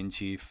that Indian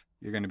Chief.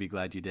 You're going to be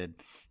glad you did.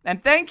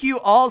 And thank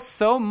you all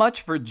so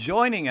much for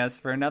joining us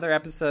for another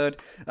episode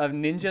of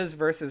Ninjas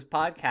vs.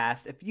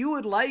 Podcast. If you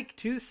would like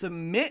to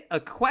submit a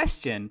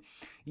question,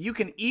 you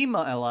can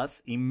email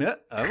us. Email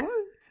us.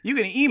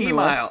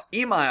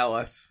 Email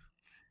us.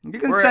 You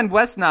can send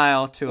West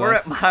Nile to We're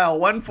us. at mile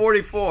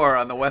 144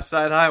 on the West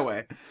Side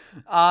Highway.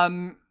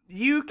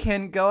 You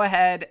can go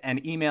ahead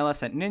and email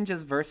us at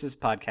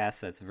ninjasversuspodcast.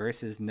 That's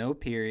versus no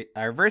period,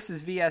 or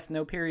versus vs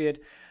no period,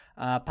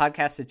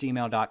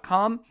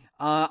 podcast@gmail.com.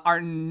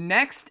 Our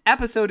next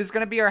episode is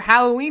going to be our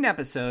Halloween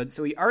episode.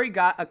 So we already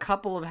got a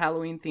couple of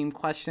Halloween themed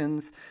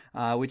questions,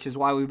 which is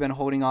why we've been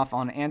holding off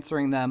on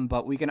answering them.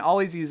 But we can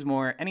always use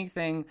more.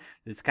 Anything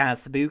that's kind of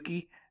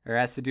spooky or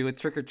has to do with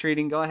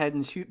trick-or-treating, go ahead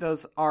and shoot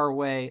those our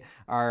way.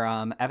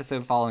 Our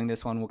episode following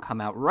this one will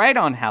come out right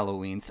on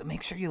Halloween, so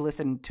make sure you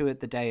listen to it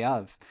the day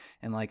of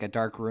in like a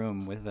dark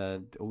room with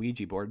a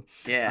Ouija board.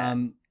 Yeah.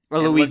 Or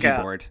Luigi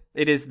board.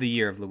 It is the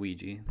year of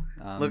Luigi.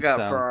 Look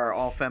out for our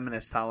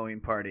all-feminist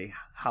Halloween party,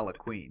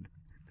 Halloween.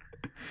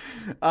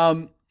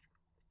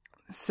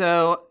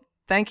 So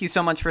thank you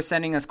so much for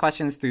sending us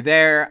questions through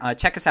there.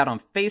 Check us out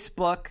on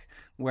Facebook,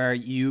 where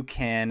you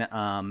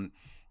can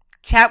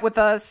chat with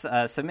us,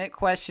 submit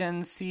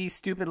questions, see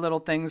stupid little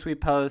things we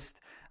post.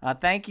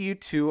 Thank you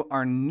to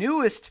our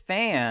newest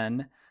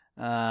fan,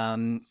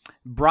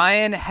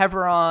 Brian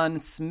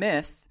Heveron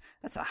Smith.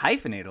 That's a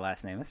hyphenated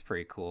last name. That's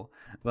pretty cool.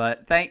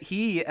 But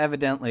he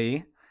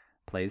evidently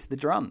plays the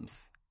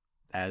drums,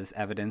 as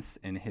evidenced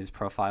in his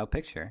profile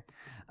picture.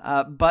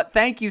 But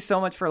thank you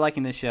so much for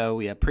liking the show.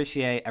 We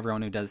appreciate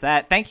everyone who does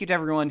that. Thank you to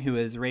everyone who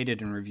has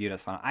rated and reviewed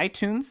us on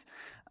iTunes.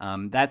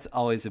 That's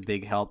always a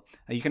big help.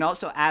 You can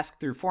also ask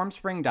through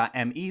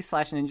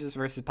formspring.me/Ninjas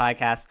versus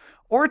Podcast,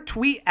 or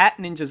tweet at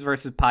Ninjas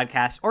versus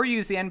Podcast, or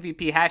use the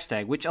MVP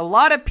hashtag, which a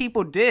lot of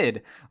people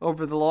did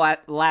over the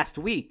last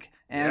week.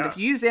 And if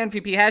you use the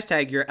MVP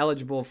hashtag, you're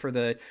eligible for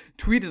the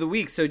tweet of the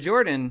week. So,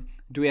 Jordan,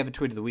 do we have a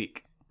tweet of the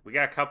week? We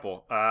got a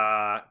couple.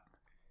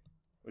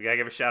 We gotta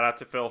give a shout out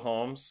to Phil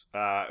Holmes,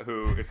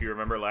 who, if you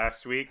remember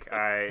last week,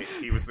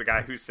 he was the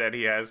guy who said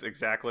he has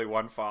exactly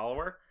one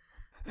follower.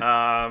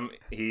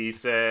 He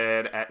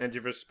said, at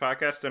Ninja vs.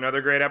 Podcast,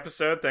 another great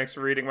episode. Thanks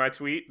for reading my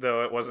tweet,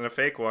 though it wasn't a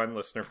fake one.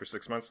 Listener for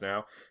 6 months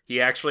now. He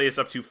actually is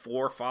up to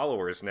 4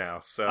 followers now.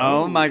 So,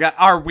 oh my God,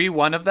 are we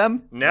one of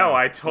them? No,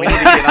 I told you to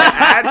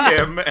add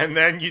him, and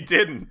then you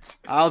didn't.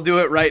 I'll do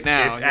it right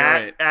now. It's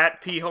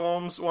at P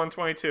Holmes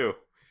 122.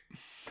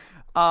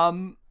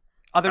 Other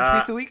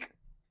tweets a week.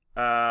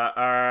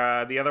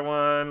 The other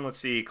one, let's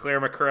see.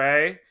 Claire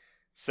McRae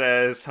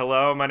says,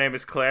 hello, my name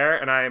is Claire,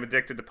 and I am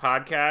addicted to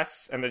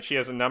podcasts. And then she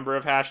has a number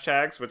of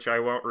hashtags, which I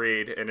won't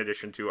read, in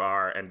addition to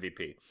our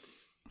MVP.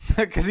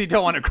 Because you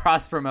don't want to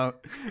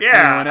cross-promote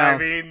Yeah, anyone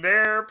else. I mean,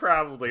 they're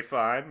probably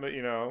fine, but,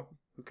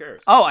 who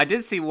cares? Oh, I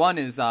did see one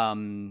is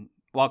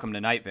Welcome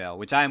to Night Vale,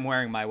 which I'm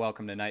wearing my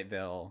Welcome to Night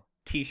Vale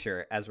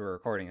t-shirt as we're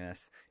recording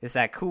this. It's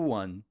that cool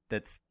one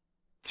that's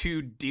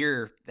 2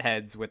 deer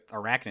heads with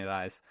arachnid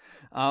eyes.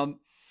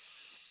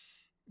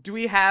 Do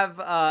we have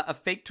a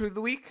fake tweet of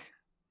the week?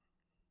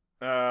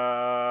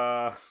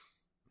 Yeah,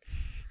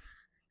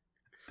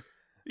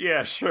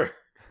 sure.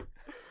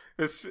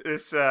 This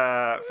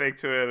fake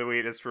tweet of the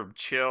week is from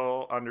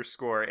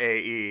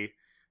chill_AE.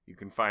 You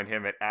can find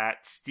him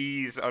at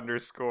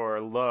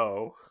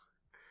steez_low,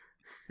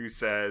 who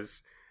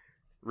says,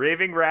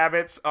 raving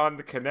rabbits on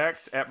the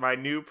Connect at my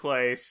new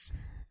place,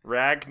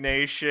 Rag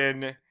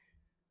Nation,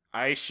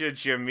 Aisha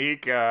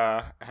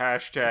Jamaica,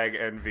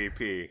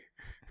 #MVP.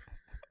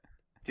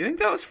 Do you think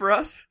that was for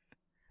us?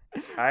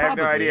 I have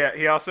no idea.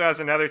 He also has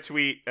another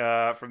tweet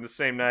from the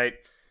same night.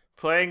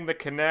 Playing the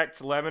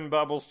Connect, Lemon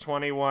Bubbles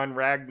 21,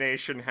 Rag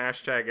Nation,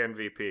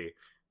 #MVP.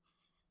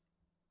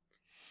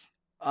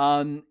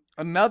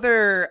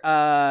 Another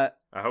I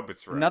hope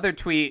it's for us.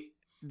 tweet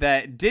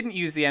that didn't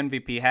use the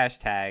MVP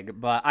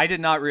hashtag, but I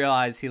did not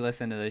realize he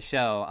listened to the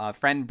show.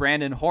 Friend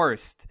Brandon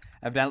Horst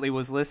evidently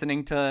was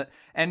listening to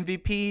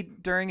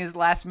MVP during his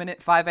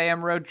last-minute 5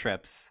 a.m. road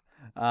trips.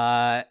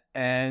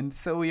 And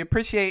so we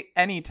appreciate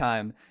any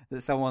time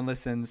that someone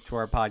listens to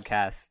our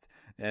podcast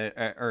at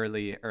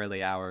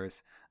early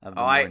hours of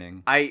the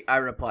morning. I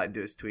replied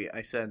to his tweet.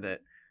 I said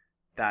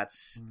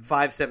that's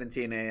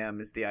 5:17 a.m.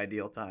 is the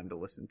ideal time to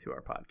listen to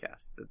our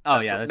podcast.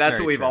 That's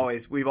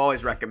what we've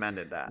always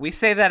recommended that. We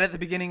say that at the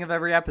beginning of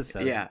every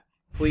episode. Yeah,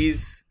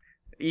 please.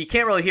 You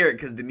can't really hear it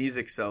because the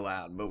music's so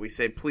loud, but we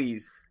say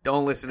please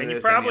don't listen to this.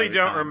 And you probably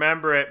don't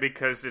remember it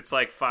because it's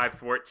like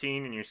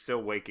 5:14 and you're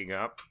still waking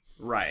up.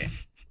 Right.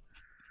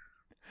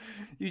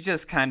 You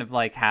just kind of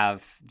like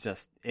have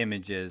just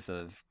images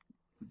of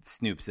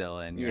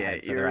Snoopzilla in your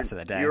head for the rest of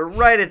the day. You're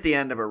right at the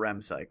end of a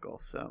REM cycle,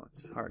 so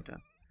it's hard to.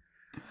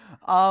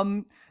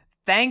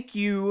 Thank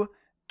you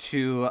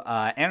to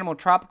Animal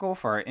Tropical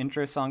for our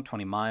intro song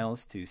 20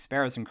 Miles, to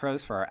Sparrows and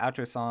Crows for our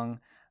outro song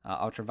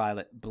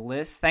Ultraviolet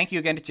Bliss. Thank you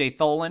again to Jay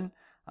Tholen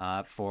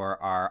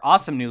for our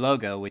awesome new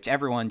logo, which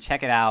everyone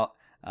check it out.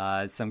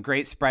 Some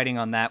great spriting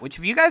on that, which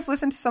if you guys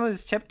listen to some of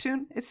his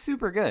chiptune, it's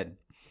super good.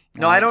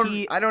 No, I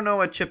don't know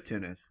what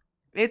chiptune is.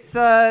 It's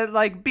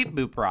like beep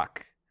boop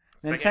rock.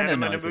 It's Nintendo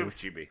like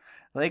noises.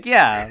 like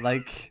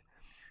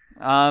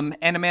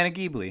Animana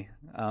Ghibli.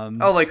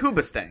 Like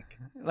Hoobastank.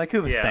 Like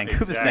Hoobastank. Yeah,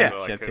 Hoobastank's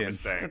like chiptune.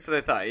 Hoobastank. That's what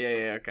I thought.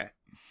 Yeah, okay.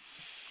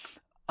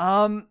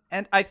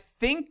 And I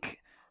think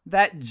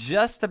that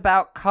just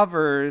about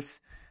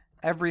covers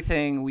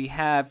everything we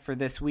have for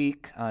this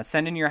week.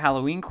 Send in your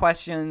Halloween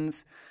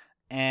questions.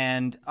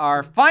 And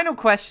our final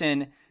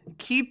question,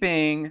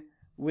 keeping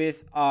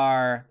with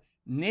our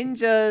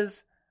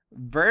Ninjas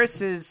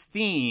versus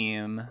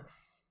theme.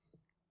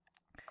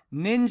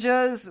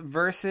 Ninjas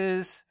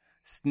versus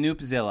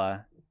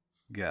Snoopzilla.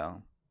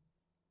 Go.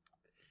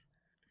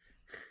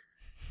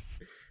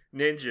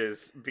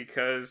 Ninjas,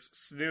 because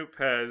Snoop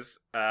has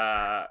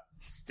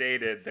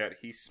stated that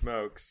he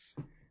smokes.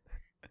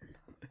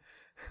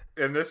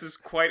 And this is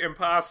quite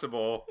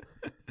impossible,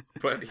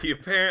 but he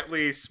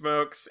apparently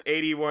smokes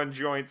 81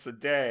 joints a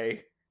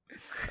day,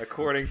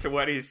 according to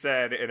what he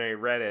said in a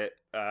Reddit.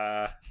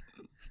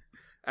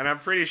 And I'm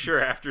pretty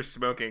sure after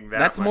smoking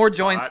that's much more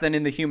joints pot, than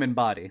in the human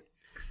body.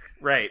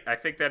 Right, I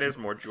think that is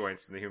more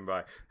joints in the human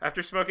body.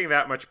 After smoking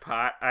that much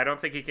pot, I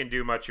don't think he can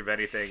do much of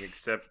anything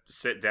except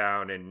sit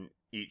down and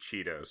eat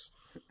Cheetos.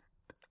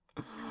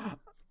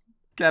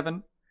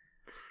 Kevin?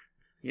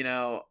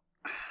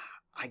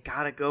 I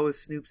gotta go with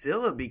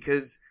Snoopzilla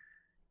because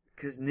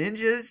Because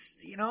ninjas,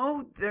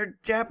 they're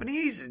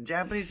Japanese, and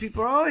Japanese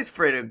people are always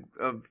afraid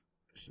of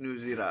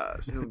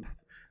Snoozira.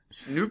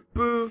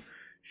 Snoopu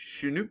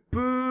Jira.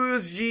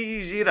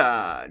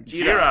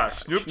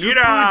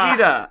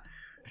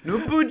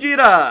 Snoopu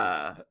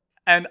Jira.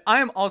 And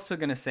I'm also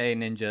going to say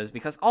ninjas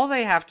because all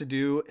they have to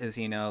do is,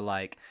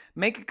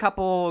 make a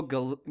couple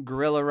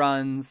guerrilla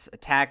runs,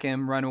 attack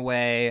him, run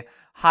away,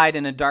 hide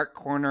in a dark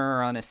corner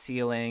or on a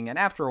ceiling, and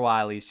after a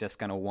while he's just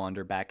going to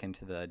wander back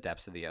into the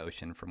depths of the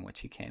ocean from which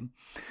he came.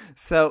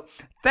 So,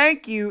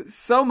 thank you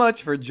so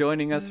much for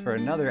joining us for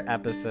another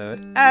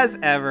episode. As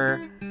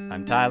ever,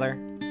 I'm Tyler.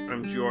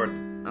 I'm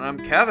Jordan. And I'm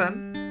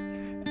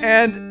Kevin.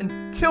 And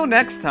until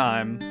next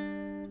time,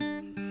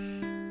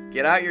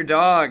 get out your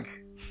dog.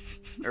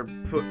 Or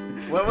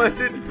what was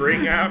it?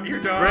 Bring out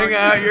your dog. Bring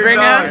out your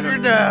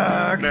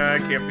dog. No, it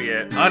can't be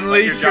it.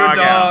 Unleash your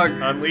dog.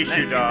 Unleash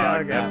your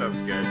dog. That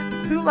sounds good.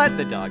 Who let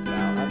the dogs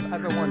out?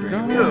 I've been wondering.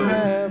 Who?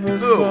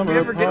 We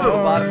ever get to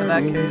the bottom of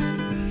that case?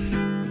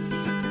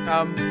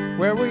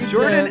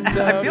 Jordan,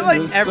 I feel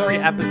like every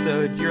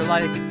episode you're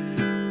like,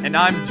 and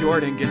I'm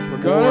Jordan gets more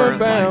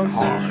like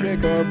hard.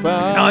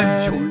 And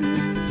I'm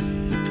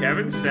Jordan.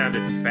 Kevin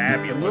sounded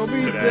fabulous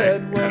today.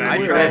 And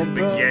I tried in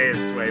the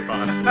gayest way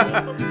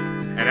possible.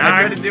 And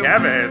I'm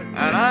Kevin. And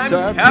I'm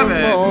Kevin. I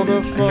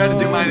try to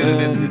do mine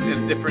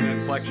in a different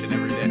inflection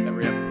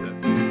every episode.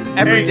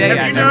 Every day.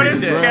 Have you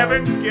noticed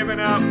Kevin's given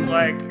up,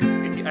 I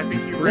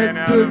think you ran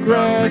out of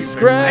prefixes.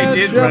 I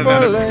did run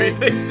out of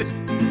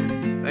prefixes.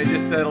 So I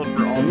just settled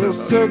for also.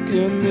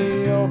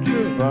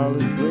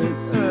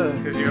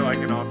 Because you're like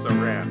an also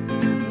ran.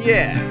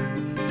 Yeah.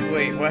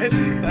 Wait, what?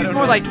 He's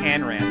more like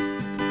Ayn Rand.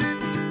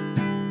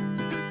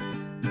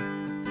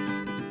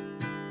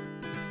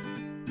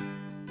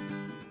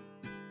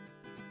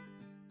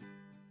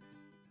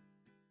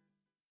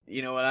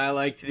 You know what I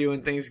like to do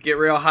when things get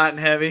real hot and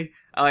heavy?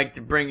 I like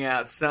to bring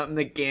out something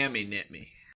that Gammy knit me.